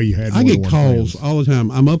 Yeah, I didn't know you had. I more get than one calls friend. all the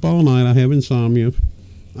time. I'm up all night. I have insomnia.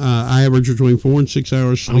 I average between 4 and 6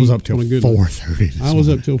 hours sleep. I was up till on a good night. 4:30. I was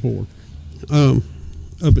up till 4.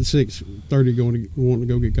 Up at 6:30 wanting to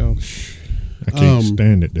go get coffee. I can't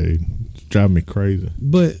stand it, dude. It's driving me crazy.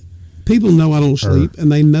 But people know I don't sleep,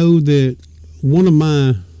 and they know that one of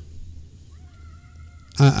my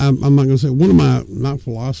I'm not going to say one of my not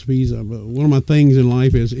philosophies, but one of my things in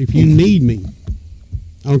life is if you need me,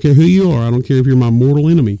 I don't care who you are. I don't care if you're my mortal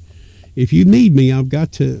enemy. If you need me, I've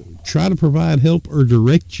got to try to provide help or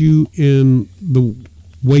direct you in the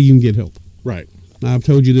way you can get help. Right. Now, I've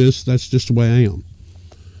told you this. That's just the way I am.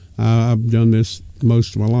 I've done this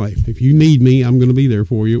most of my life. If you need me, I'm going to be there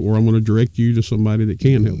for you, or I'm going to direct you to somebody that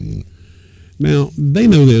can help you. Now, they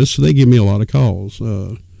know this, so they give me a lot of calls.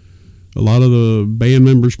 A lot of the band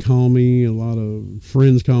members call me. A lot of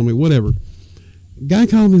friends call me, whatever. Guy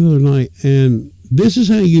called me the other night, and this is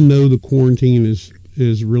how you know the quarantine is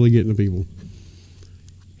really getting to people.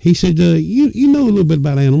 He said, you know a little bit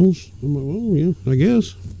about animals. I'm like, well, yeah, I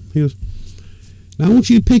guess. He goes, now I want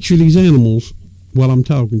you to picture these animals while I'm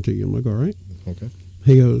talking to you. I'm like, all right. Okay.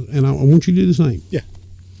 He goes, and I want you to do the same. Yeah.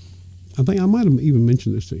 I think I might have even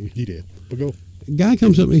mentioned this to you. You did. But go. Guy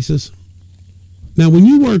comes up and he says, now when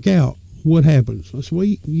you work out, what happens? I said, well,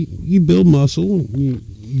 you build muscle, you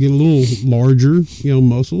get a little larger,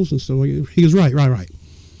 muscles and stuff like that. He goes, right.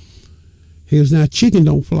 He goes, now chicken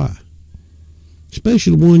don't fly,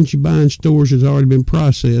 especially the ones you buy in stores that's already been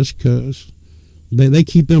processed, because they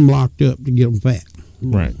keep them locked up to get them fat.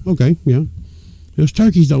 Right. Okay, yeah. Those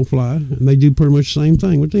turkeys don't fly, and they do pretty much the same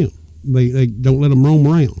thing with them. They don't let them roam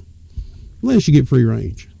around unless you get free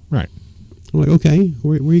range. Right. I'm like, okay,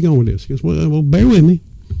 where are you going with this? He goes, well, bear with me.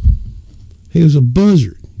 He goes, a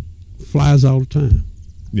buzzard flies all the time.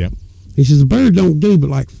 Yep. He says, a bird don't do but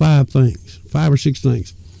like 5 or 6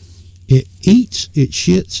 things. It eats, it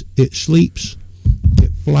shits, it sleeps,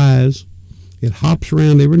 it flies, it hops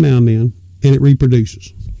around every now and then, and it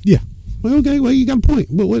reproduces. Yeah. Well, okay, well, you got a point.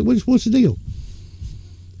 What's the deal?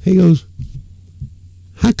 He goes,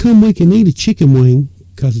 how come we can eat a chicken wing?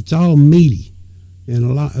 Because it's all meaty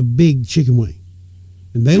and a big chicken wing.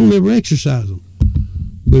 And they don't ever exercise them.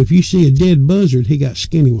 But if you see a dead buzzard, he got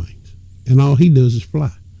skinny wings. And all he does is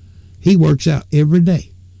fly. He works out every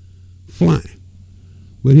day flying.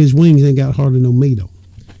 But his wings ain't got hardly no meat on.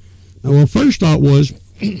 Now, my first thought was,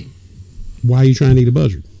 why are you trying to eat a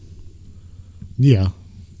buzzard? Yeah.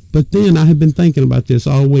 But then I have been thinking about this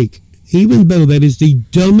all week. Even though that is the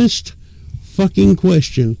dumbest fucking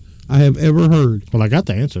question I have ever heard. Well, I got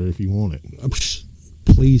the answer if you want it.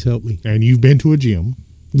 Please help me. And you've been to a gym,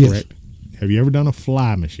 Yes. correct? Have you ever done a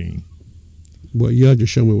fly machine? Well, you have to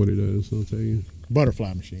show me what it does. I'll tell you.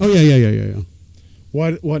 Butterfly machine. Oh, yeah.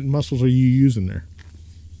 What muscles are you using there?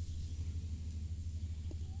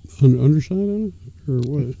 Underside on it? Or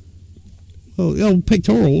what? Oh,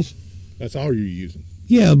 pectorals. That's all you're using.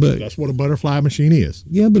 Yeah, but That's what a butterfly machine is.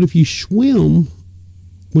 if you swim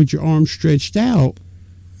with your arms stretched out,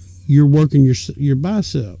 you're working your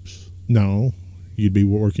biceps. No, you'd be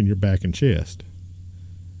working your back and chest.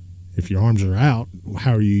 If your arms are out,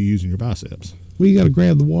 how are you using your biceps? Well, you got to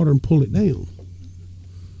grab the water and pull it down.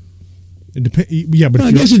 It yeah, but Well,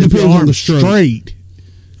 I if, guess your, it if your depends on the arm's stroke. straight,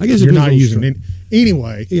 I guess it you're depends not on the using stroke. it.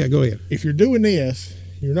 Anyway, Yeah, go ahead. if you're doing this,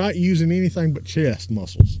 you're not using anything but chest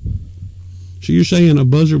muscles. So you're saying a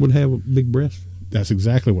buzzard would have a big breast? That's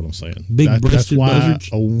exactly what I'm saying. Big-breasted That's why buzzards?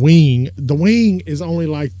 a wing. The wing is only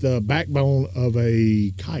like the backbone of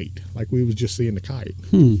a kite, like we was just seeing the kite.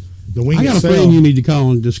 The wing I got itself. a friend you need to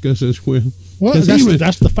call and discuss this with. Well, 'Cause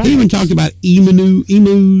that's the fact. He even talked about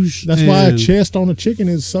emus. That's why a and chest on a chicken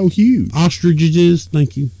is so huge. ostriches.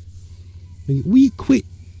 Thank you. Will you quit?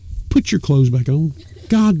 Put your clothes back on.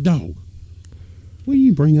 God dog. What do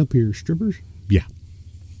you bring up here? Strippers? Yeah.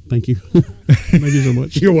 Thank you. Thank you so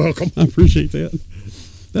much. You're welcome. I appreciate that.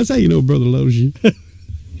 That's how you know a brother loves you.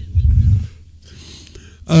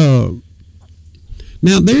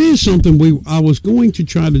 Now, there is something I was going to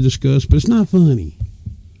try to discuss, but it's not funny.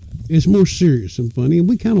 It's more serious than funny, and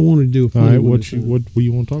we kind of wanted to do a All funny right, one what this you time. what do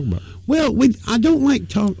you want to talk about? Well, I don't like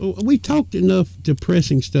talk. We talked enough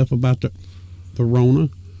depressing stuff about the Rona.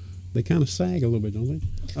 They kind of sag a little bit, don't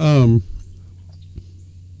they?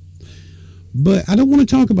 But I don't want to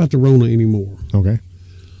talk about the Rona anymore. Okay.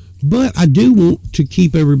 But I do want to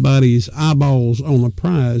keep everybody's eyeballs on the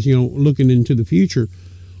prize, looking into the future.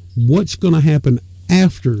 What's going to happen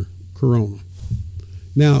after Corona?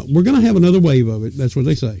 Now, we're going to have another wave of it. That's what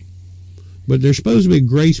they say. But there's supposed to be a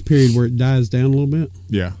grace period where it dies down a little bit.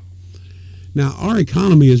 Yeah. Now, our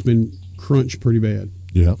economy has been crunched pretty bad.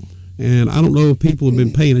 Yeah. And I don't know if people have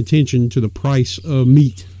been paying attention to the price of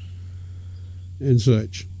meat and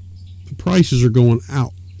such. The prices are going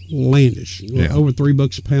outlandish. Yeah. Over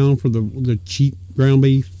 $3 a pound for the cheap ground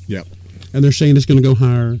beef. Yep. And they're saying it's going to go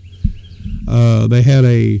higher. They had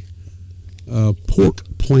a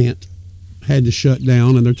pork plant had to shut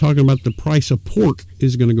down, and they're talking about the price of pork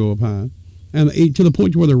is going to go up high, and to the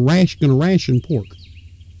point where they're going to ration pork.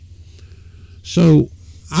 So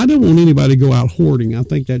I don't want anybody to go out hoarding. I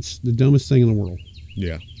think that's the dumbest thing in the world.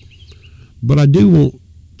 Yeah. But I do want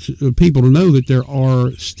people to know that there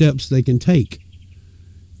are steps they can take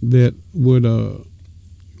that would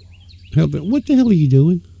help them. What the hell are you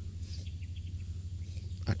doing?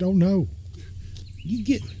 I don't know.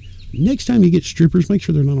 Next time you get strippers, make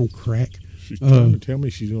sure they're not on crack. She's trying to tell me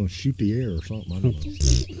she's going to shoot the air or something. I don't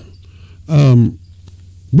know.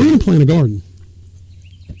 We're going to plant a garden.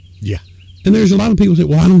 Yeah. And there's a lot of people say,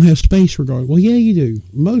 well, I don't have space for garden. Well, yeah, you do.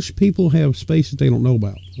 Most people have space that they don't know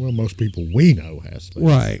about. Well, most people we know have space.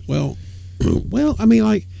 Right. Well, I mean,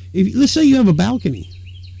 like, let's say you have a balcony.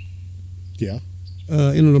 Yeah.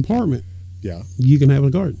 In an apartment. Yeah. You can have a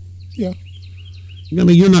garden. Yeah. I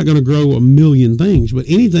mean, you're not going to grow a million things, but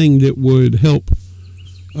anything that would help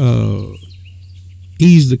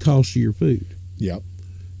ease the cost of your food. Yep.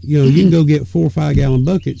 You can go get 4 or 5 gallon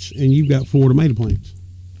buckets, and you've got 4 tomato plants.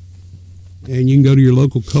 And you can go to your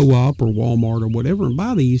local co-op or Walmart or whatever and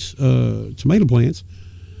buy these tomato plants.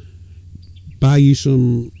 Buy you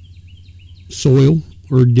some soil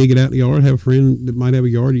or dig it out in the yard. Have a friend that might have a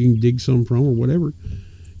yard you can dig some from or whatever.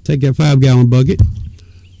 Take that 5 gallon bucket.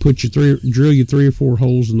 Drill you 3 or 4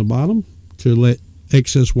 holes in the bottom to let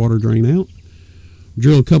excess water drain out.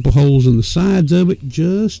 Drill a couple holes in the sides of it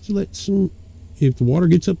just to let some. If the water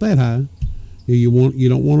gets up that high, you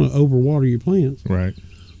don't want to overwater your plants. Right.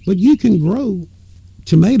 But you can grow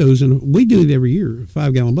tomatoes, and we do it every year,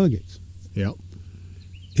 5 gallon buckets. Yep.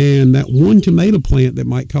 And that one tomato plant that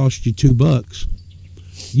might cost you $2,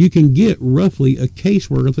 you can get roughly a case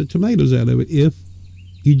worth of tomatoes out of it if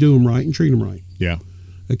you do them right and treat them right. Yeah.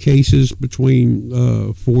 A case is between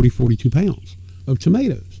 40, 42 pounds of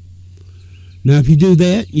tomatoes. Now, if you do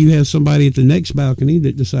that, you have somebody at the next balcony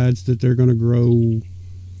that decides that they're going to grow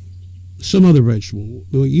some other vegetable.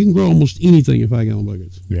 You can grow almost anything in 5 gallon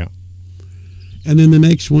buckets. Yeah. And then the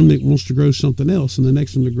next one that wants to grow something else, and the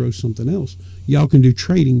next one that grows something else. Y'all can do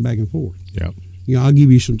trading back and forth. Yep. I'll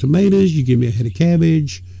give you some tomatoes, you give me a head of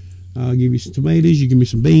cabbage, I'll give you some tomatoes, you give me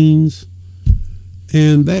some beans.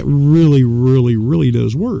 And that really, really, really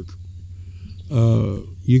does work.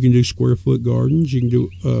 You can do square foot gardens. You can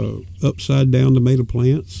do upside down tomato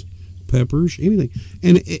plants, peppers, anything.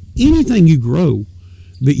 And anything you grow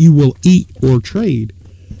that you will eat or trade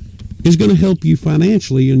is going to help you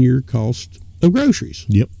financially in your cost of groceries.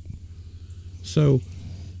 Yep. So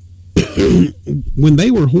when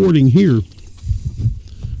they were hoarding here,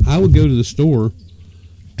 I would go to the store,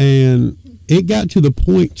 and it got to the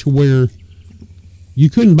point to where you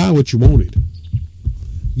couldn't buy what you wanted.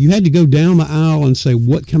 You had to go down the aisle and say,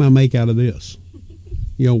 what can I make out of this?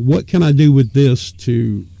 What can I do with this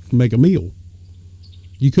to make a meal?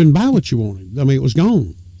 You couldn't buy what you wanted. I mean, it was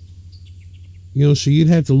gone. So you'd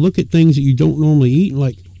have to look at things that you don't normally eat and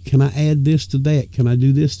like, can I add this to that? Can I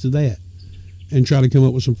do this to that? And try to come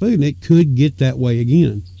up with some food. And it could get that way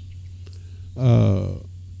again. From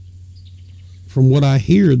what I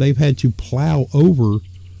hear, they've had to plow over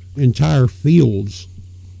entire fields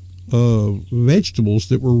of vegetables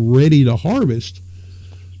that were ready to harvest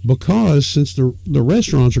because since the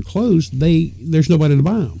restaurants are closed, there's nobody to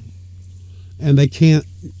buy them. And they can't,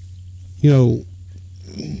 in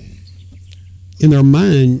their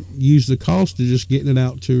mind, use the cost of just getting it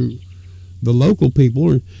out to the local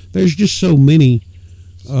people. There's just so many,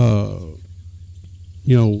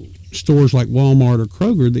 stores like Walmart or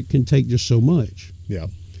Kroger that can take just so much. Yeah.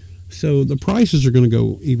 So the prices are going to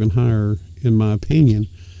go even higher, in my opinion.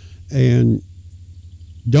 And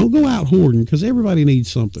don't go out hoarding because everybody needs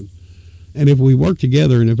something. And if we work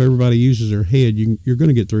together and if everybody uses their head, you're going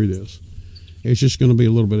to get through this. It's just going to be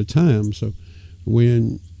a little bit of time. So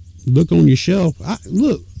when look on your shelf,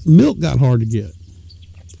 milk got hard to get.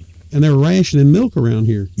 And they were rationing milk around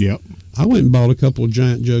here. Yep. I went and bought a couple of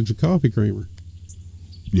giant jugs of coffee creamer.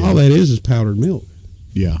 Yeah. All that is powdered milk.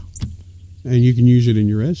 Yeah. And you can use it in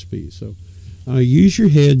your recipes. So use your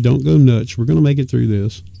head. Don't go nuts. We're going to make it through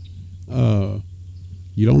this.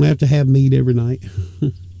 You don't have to have meat every night.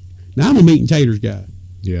 Now, I'm a meat and taters guy.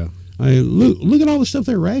 Yeah. Look at all the stuff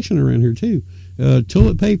they're rationing around here, too.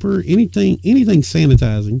 Toilet paper, anything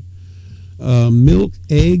sanitizing. Milk,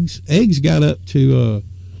 eggs. Eggs got up to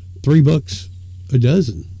 $3 a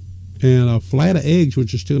dozen, and a flat of eggs,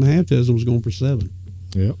 which is 2.5 dozen, was going for $7.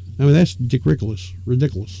 Yep. I mean, that's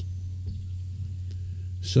ridiculous.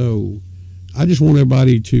 So, I just want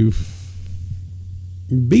everybody to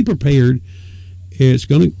be prepared. It's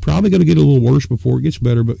probably going to get a little worse before it gets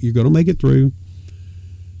better, but you're going to make it through.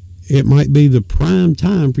 It might be the prime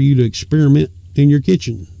time for you to experiment in your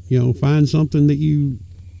kitchen. Find something that you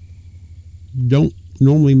don't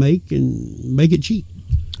normally make and make it cheap.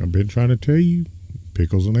 I've been trying to tell you,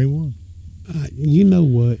 pickles and A1. You know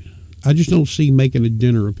what? I just don't see making a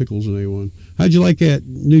dinner of pickles and A1. How'd you like that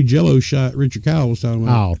new Jell-O shot Richard Kyle was talking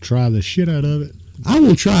about? I'll try the shit out of it. I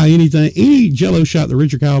will try anything. Any Jell-O shot that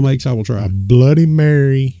Richard Kyle makes, I will try. A Bloody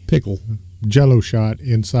Mary Pickle. Jell-O shot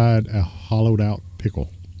inside a hollowed out pickle.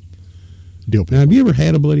 Dill pickle. Now, have you ever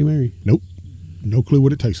had a Bloody Mary? Nope. No clue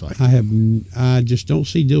what it tastes like. I just don't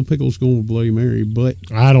see dill pickles going with Bloody Mary, but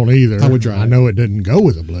I don't either. I would try I it. know it didn't go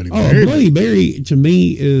with a Bloody Oh, Mary. a Bloody Mary to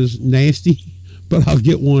me is nasty, but I'll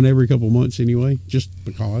get one every couple months anyway, just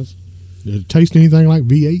because. Does it taste anything like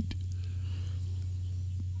V8?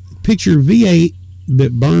 Picture V8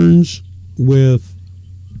 that burns with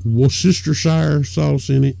Worcestershire sauce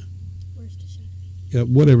in it.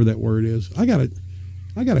 Whatever that word is. I got a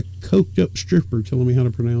coked up stripper telling me how to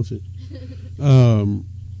pronounce it. But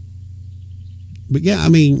yeah, I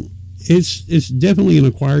mean, it's definitely an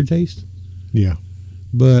acquired taste. Yeah.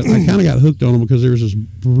 But I kind of got hooked on them because there was this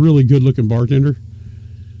really good looking bartender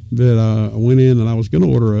that I went in and I was going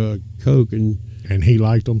to order a Coke and he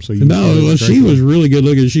liked them, so you. No, she was really good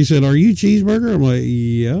looking. She said, "Are you Cheeseburger?" I'm like,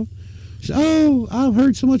 "Yeah." She said, "Oh, I've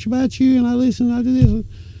heard so much about you, and I listen. I do this."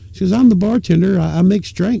 She says, "I'm the bartender. I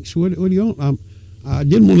mix drinks. What do you want?" I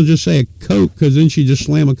didn't want to just say a Coke because then she'd just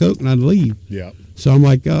slam a Coke and I'd leave. Yeah. So I'm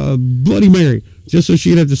like, Bloody Mary, just so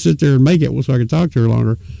she'd have to sit there and make it so I could talk to her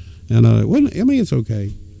longer. And it's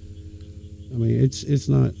okay. I mean, it's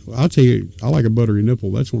not. I'll tell you, I like a buttery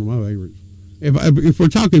nipple. That's one of my favorites. If we're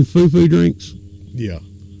talking foo drinks, Yeah.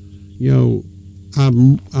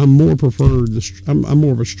 I'm more preferred. I'm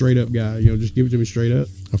more of a straight up guy. Just give it to me straight up.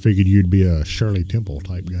 I figured you'd be a Shirley Temple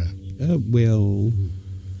type guy. Well.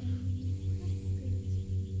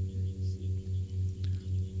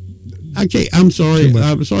 Okay, I'm sorry.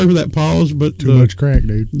 I'm sorry for that pause, but Too much crack,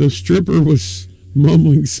 dude. The stripper was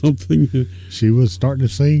mumbling something. She was starting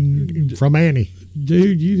to sing from Annie.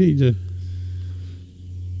 Dude, you need to.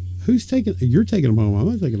 Who's taking? You're taking them home. I'm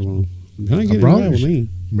not taking them home. I get brought with her. me.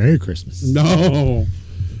 Merry Christmas. No.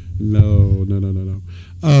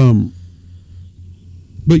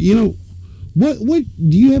 But what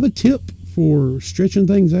do you have a tip for stretching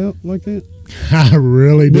things out like that? I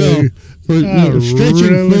really do. Well,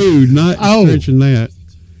 stretching food, not stretching that.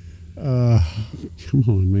 Come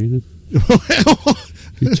on, man.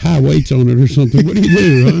 You tie weights on it or something. What do you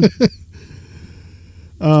do,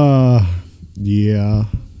 huh? Yeah.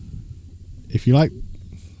 If you like,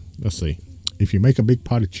 let's see. If you make a big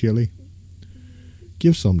pot of chili,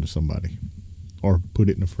 give some to somebody, or put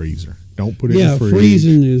it in the freezer. Don't put it in the fridge.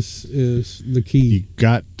 Freezing is the key. You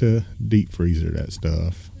got to deep freezer that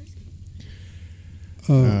stuff.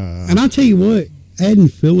 And I'll tell you what, adding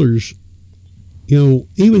fillers,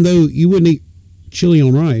 even though you wouldn't eat chili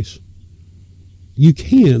on rice, you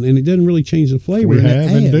can, and it doesn't really change the flavor. We and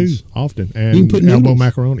have and do often. And you can put elbow noodles.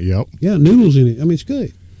 macaroni. Yep. Yeah, noodles in it. I mean, it's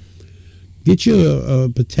good. Get you a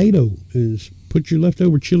potato and put your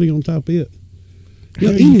leftover chili on top of it.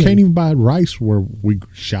 Hell, you can't even buy rice where we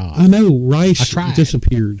shop. I know, rice I tried.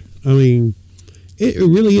 disappeared. I mean, it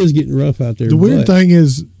really is getting rough out there. The weird thing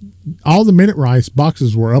is, all the minute rice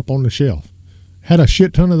boxes were up on the shelf. Had a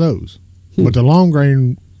shit ton of those. But the long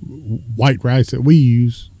grain white rice that we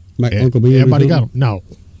use, Like Uncle Ben or everybody got something? them. No.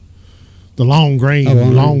 The long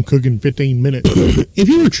grain, long cooking 15 minutes. If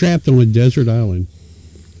you were trapped on a desert island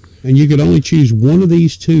and you could only choose one of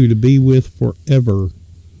these two to be with forever,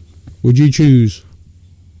 would you choose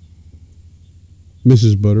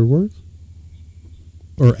Mrs. Butterworth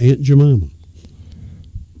or Aunt Jemima?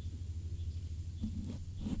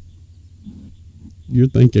 You're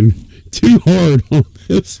thinking too hard on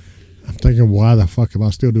this. I'm thinking, why the fuck am I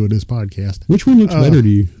still doing this podcast? Which one looks better to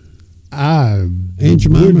you? I Aunt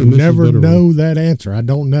Jemima or would Mrs. never Butterworth? know that answer. I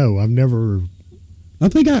don't know. I've never. I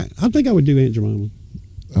think I would do Aunt Jemima.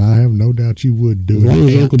 I have no doubt you would do As it. long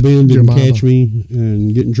as Aunt Uncle Ben didn't Jemima. catch me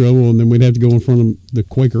and get in trouble, and then we'd have to go in front of the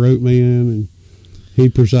Quaker Oat man, and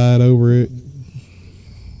he'd preside over it.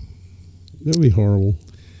 That would be horrible.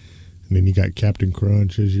 And then you got Captain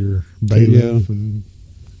Crunch as your bailiff. Yeah. And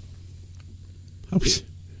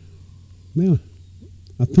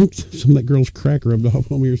I I think some of that girl's crack rubbed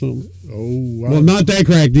off on me or something. Oh, Well, not that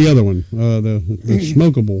crack, the other one, the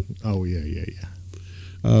smokable. Oh, yeah.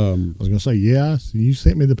 I Um, was gonna say, yeah. You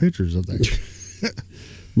sent me the pictures of that.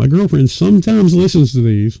 my girlfriend sometimes listens to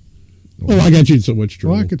these. Oh, I got you in so much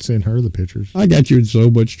trouble. Well, I could send her the pictures. I got you in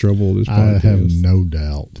so much trouble with this I podcast. have no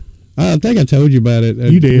doubt. I think I told you about it.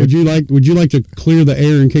 You did. Would you like to clear the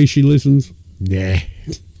air in case she listens? Yeah.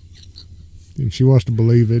 If she wants to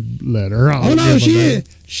believe it, let her. Oh no, she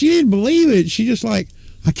didn't believe it. She just like,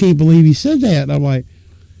 I can't believe he said that. And I'm like,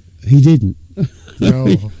 he didn't.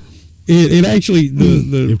 No. It actually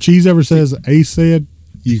the If Cheese ever says Ace said,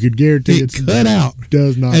 you could guarantee it it's cut out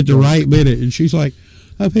does not at the work. right minute, and she's like,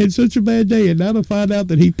 I've had such a bad day, and now to find out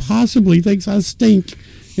that he possibly thinks I stink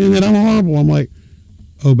and that I'm horrible, I'm like,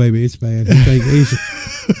 oh baby, it's bad.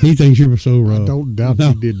 He thinks you're so rough. I don't doubt No.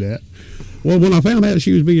 you did that. Well, when I found out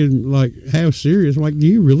she was being like half serious, I'm like, do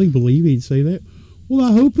you really believe he'd say that? Well,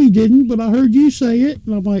 I hope he didn't, but I heard you say it,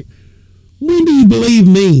 and I'm like, when do you believe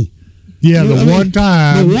me? Yeah, You know, the I mean, one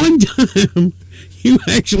time. The one time you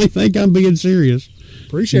actually think I'm being serious.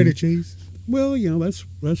 Appreciate it, Cheese. Well, you know,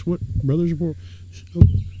 that's what brothers are for. So,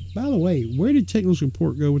 by the way, where did technical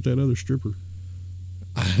support go with that other stripper?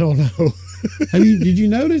 I don't know. Did you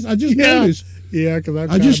notice? I just Yeah. noticed. Yeah, because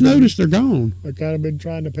I just noticed they're gone. I've kind of been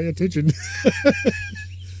trying to pay attention.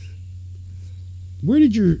 Where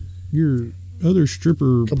did your other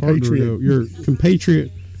stripper partner Compatriot. go? Your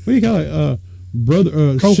compatriot. What do you call it? Brother,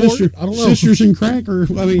 Cohort? sister, I don't know. sisters in crack, or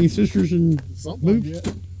I mean, sisters in. Something like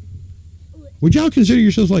that. Would y'all consider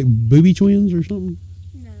yourselves like booby twins or something?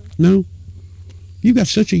 No. No. You've got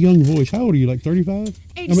such a young voice. How old are you? Like 35?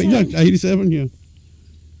 87. I mean, 87. Yeah.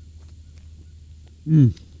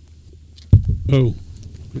 Oh.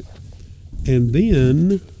 And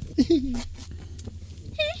then.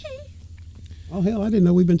 Oh hell! I didn't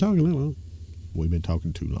know we've been talking that long. We've been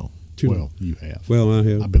talking too long. Too well, long. you have. Well, I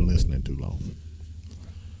have. I've been listening too long.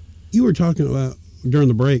 You were talking about during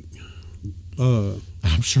the break.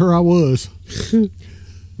 I'm sure I was.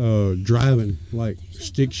 Driving, like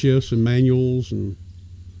stick shifts and manuals,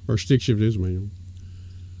 or stick shift is manual.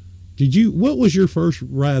 What was your first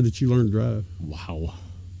ride that you learned to drive? Wow.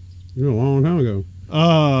 You know, a long time ago.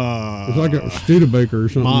 It's like a Studebaker or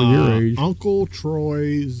something when My your age. Uncle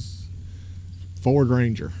Troy's Ford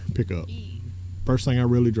Ranger pickup. First thing I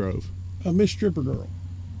really drove. Miss Stripper Girl.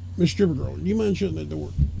 Miss Stripper Girl, do you mind shutting that door?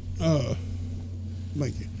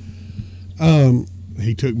 Thank you.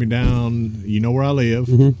 He took me down, you know where I live,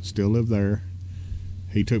 Mhm. still live there.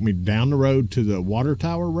 He took me down the road to the Water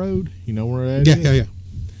Tower Road. You know where that Yeah, is? yeah.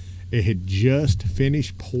 It had just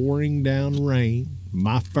finished pouring down rain.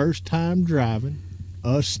 My first time driving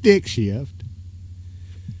a stick shift.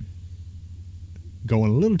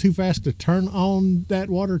 Going a little too fast to turn on that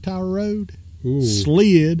Water Tower Road. Ooh.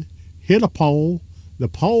 Slid, hit a pole. The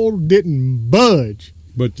pole didn't budge.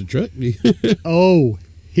 But the truck. Oh,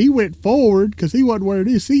 he went forward because he wasn't wearing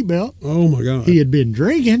his seatbelt. Oh my God. He had been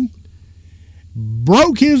drinking.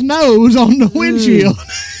 Broke his nose on the windshield.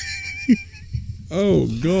 Oh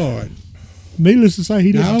God. Needless to say,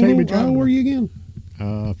 he didn't How take me old driving. were you again?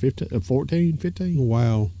 14, 15.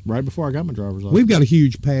 Wow. Right before I got my driver's license. We've got a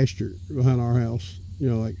huge pasture behind our house. You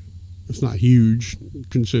know, like it's not huge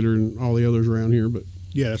considering all the others around here, but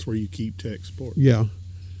Yeah, that's where you keep tech sport. yeah.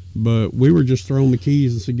 But we were just throwing the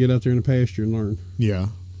keys and said, get out there in the pasture and learn. Yeah.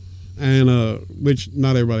 And which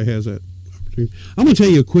not everybody has that opportunity. I'm gonna tell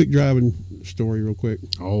you a quick driving story real quick,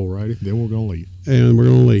 Alrighty. Then we're going to leave. and we're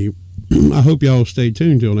gonna leave. I hope y'all stay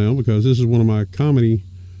tuned till now because this is one of my comedy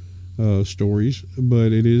stories,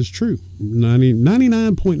 but it is true.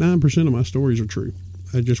 99.9% of my stories are true.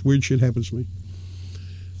 Just weird shit happens to me.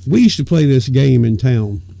 We used to play this game in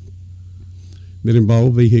town that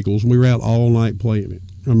involved vehicles, and we were out all night playing it.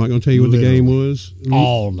 I'm not going to tell you what the game was.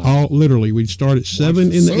 All night. Literally, we'd start at 7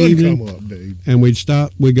 Watch in the sun evening, come up, dude. and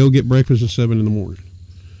we'd go get breakfast at 7 in the morning.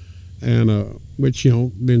 And which, you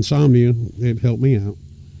know, the insomnia, it helped me out.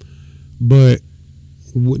 But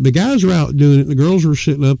the guys were out doing it. The girls were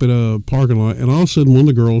sitting up at a parking lot, and all of a sudden, one of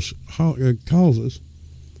the girls calls us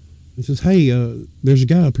and says, "Hey, there's a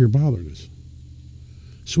guy up here bothering us."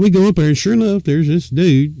 So we go up there, and sure enough, there's this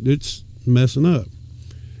dude that's messing up.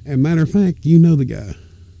 And matter of fact, you know the guy.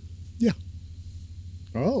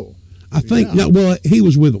 Oh. I think. Yeah. No, well, he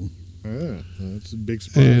was with them. That's a big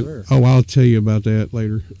surprise there. And I'll tell you about that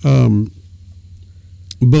later.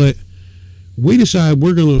 But we decide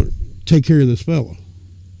we're going to take care of this fella.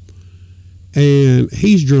 And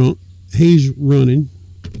he's drunk. He's running.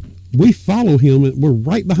 We follow him, and we're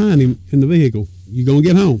right behind him in the vehicle. You going to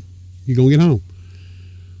get home. You going to get home.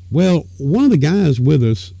 Well, one of the guys with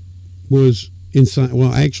us was insane.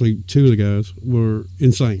 Well, actually, two of the guys were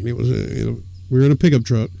insane. It was we were in a pickup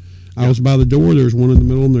truck. I was by the door. There was one in the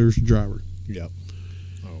middle, and there's the driver. Yep.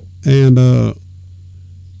 And the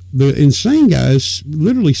insane guy is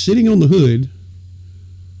literally sitting on the hood,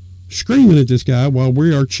 screaming at this guy while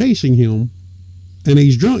we are chasing him, and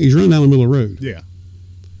he's drunk. He's running down the middle of the road. Yeah.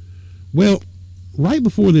 Well, right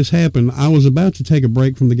before this happened, I was about to take a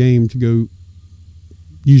break from the game to go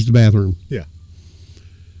use the bathroom. Yeah.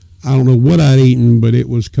 I don't know what I'd eaten, but it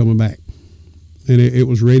was coming back, and it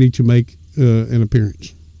was ready to make an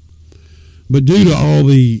appearance. But due to all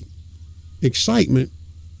the excitement,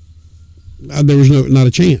 there was not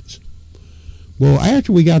a chance. Well,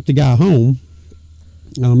 after we got the guy home,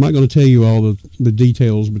 and I'm not going to tell you all the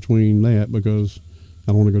details between that because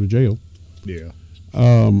I don't want to go to jail. Yeah.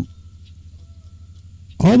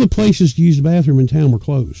 All the places to use the bathroom in town were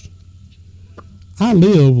closed. I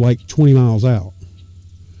live like 20 miles out.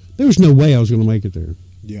 There was no way I was going to make it there.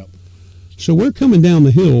 Yep. So we're coming down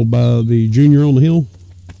the hill by the Junior on the Hill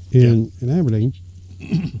in Aberdeen,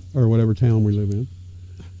 or whatever town we live in.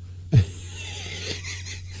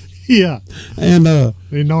 Yeah. And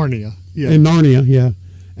In Narnia. Yeah. in Narnia, yeah.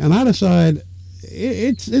 And I decide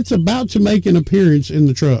it's about to make an appearance in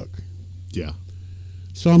the truck. Yeah.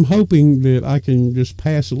 So I'm hoping that I can just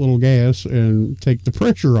pass a little gas and take the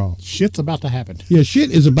pressure off. Shit's about to happen. Yeah,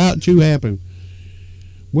 shit is about to happen.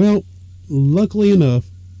 Well, luckily enough,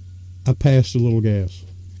 I passed a little gas.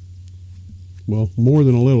 Well, more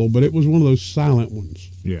than a little, but it was one of those silent ones.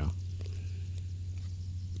 Yeah.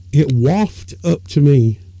 It wafted up to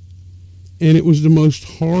me, and it was the most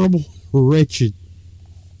horrible, wretched.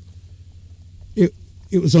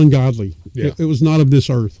 It was ungodly. Yeah. It was not of this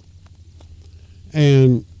earth.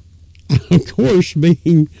 And, of course,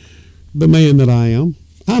 being the man that I am,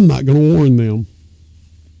 I'm not going to warn them.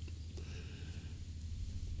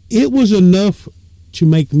 It was enough to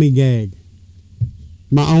make me gag.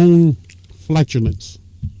 My own flatulence.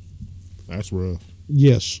 That's rough.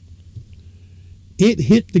 Yes. It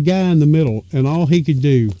hit the guy in the middle, and all he could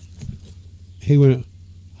do, he went,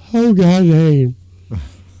 oh, God damn.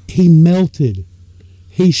 He melted.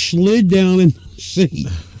 He slid down in the seat,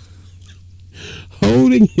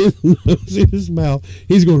 holding his nose in his mouth.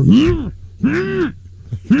 He's going,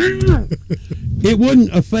 it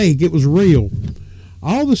wasn't a fake. It was real.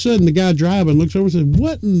 All of a sudden, the guy driving looks over and says,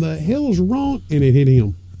 what in the hell's wrong? And it hit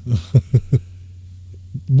him.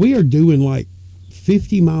 We are doing like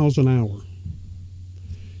 50 miles an hour.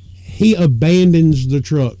 He abandons the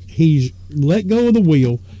truck. He's let go of the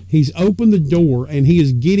wheel. He's opened the door, and he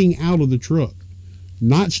is getting out of the truck,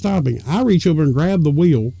 not stopping. I reach over and grab the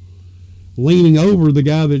wheel, leaning over the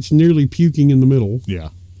guy that's nearly puking in the middle. Yeah.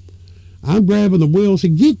 I'm grabbing the wheel and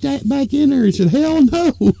said, get that back in there. He said, hell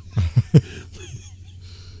no.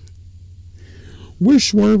 We're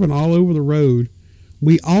swerving all over the road.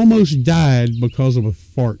 We almost died because of a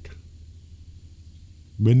fart.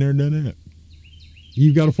 Been there, done that.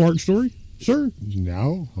 You got a fart story, sir?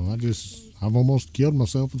 No, I've almost killed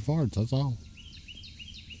myself with farts. That's all.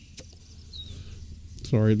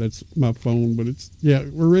 Sorry, that's my phone, but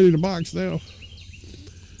we're ready to box now.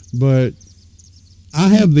 But I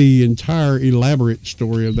have the entire elaborate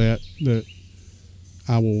story of that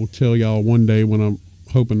I will tell y'all one day when I'm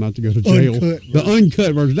hoping not to go to jail. The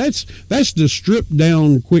uncut version. That's the stripped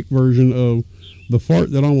down quick version of the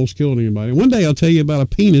fart that almost killed anybody. One day I'll tell you about a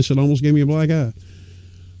penis that almost gave me a black eye.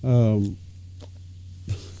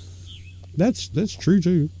 That's true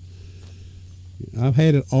too. I've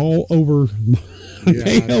had it all over. I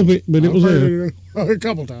can't help it, but it was there. A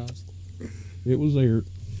couple times. It was there.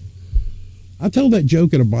 I told that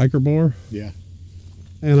joke at a biker bar. Yeah.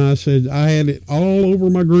 And I said I had it all over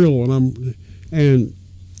my grill, and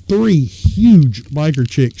three huge biker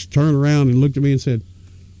chicks turned around and looked at me and said,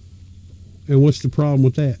 "And what's the problem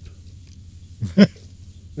with that?"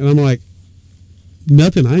 And I'm like,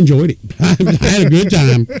 "Nothing. I enjoyed it. I had a good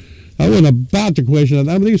time. I wasn't about to question it.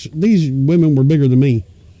 I mean, these women were bigger than me.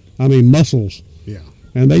 I mean, muscles. Yeah.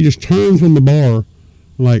 And they just turned from the bar,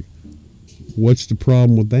 like, what's the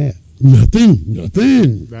problem with that?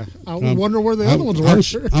 Nothing. I was wondering where the other ones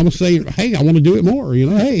were. I was saying, hey, I want to do it more.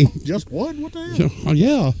 Hey. Just one? What the hell?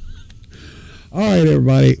 Yeah. All right,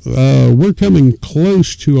 everybody. We're coming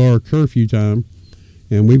close to our curfew time,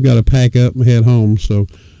 and we've got to pack up and head home. So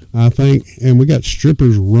I think, and we got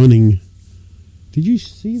strippers running. Did you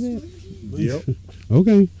see that? Yep.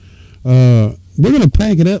 Okay. We're going to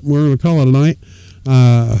pack it up, and we're going to call it a night.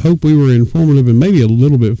 I hope we were informative and maybe a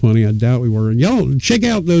little bit funny. I doubt we were. And y'all check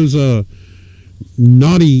out those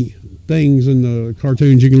naughty things in the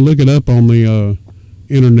cartoons. You can look it up on the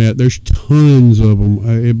internet. There's tons of them.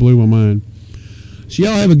 It blew my mind. So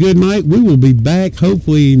y'all have a good night. We will be back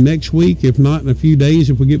hopefully next week, if not in a few days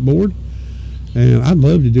if we get bored. And I'd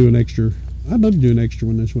love to do an extra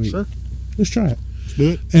one this week. Sure. Let's try it. Let's do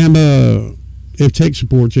it. And if Tech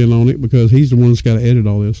Support's in on it, because he's the one that's got to edit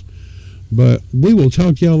all this. But we will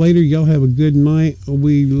talk to y'all later. Y'all have a good night.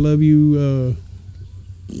 We love you,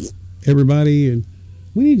 everybody. And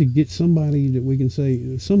we need to get somebody that we can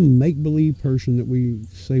say, some make-believe person that we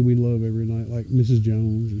say we love every night, like Mrs.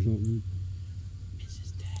 Jones or something.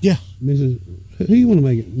 Yeah. Who you want to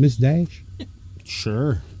make it? Miss Dash?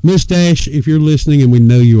 Sure. Miss Dash, if you're listening, and we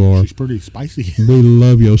know you are, She's pretty spicy. we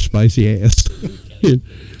love your spicy ass. Well,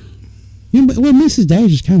 Mrs. Dash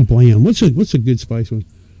is kind of bland. What's a good spice one?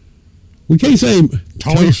 We can't say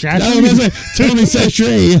Tony Chachere. No, I'm gonna say Tony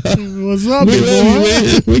Chachere. What's up, We big love you, boy?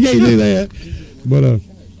 man. We can't do that. But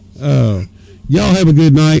y'all have a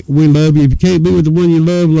good night. We love you. If you can't be with the one you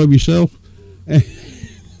love yourself.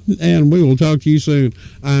 And we will talk to you soon.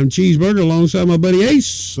 I'm Cheeseburger alongside my buddy Ace.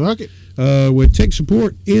 Suck it. With Tech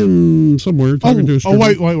Support in somewhere talking to us.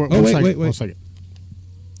 Wait. Wait. One second.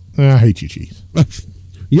 I hate you, Cheese.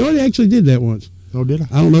 You already actually did that once. Oh, did I?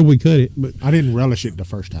 I don't know if we cut it, but I didn't relish it the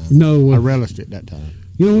first time. no. I relished it that time.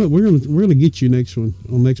 You know what? We're gonna get you next one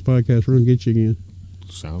on next podcast. We're gonna get you again.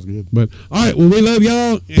 Sounds good. But all right, well, we love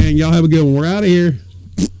y'all, and y'all have a good one. We're out of here.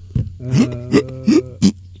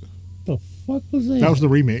 The fuck was that? That was the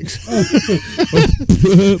remix.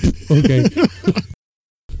 Okay.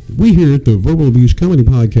 We here at the Verbal Abuse Comedy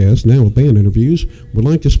Podcast, now with band interviews, would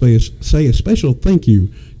like to say a special thank you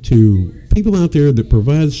to people out there that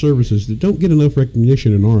provide services that don't get enough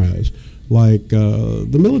recognition in our eyes, like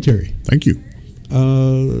the military, Thank you.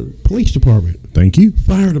 police department, Thank you.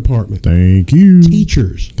 fire department, Thank you.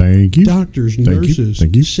 teachers, Thank you. doctors, Thank you. nurses,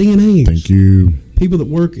 Thank you. CNAs, Thank you. people that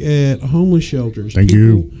work at homeless shelters, Thank people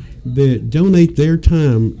you. that donate their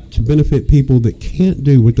time to benefit people that can't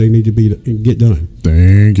do what they need to be to get done.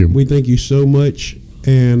 Thank you. We thank you so much,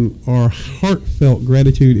 and our heartfelt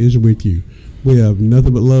gratitude is with you. We have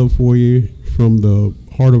nothing but love for you from the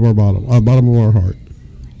heart of our bottom of our heart.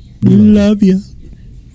 Love you.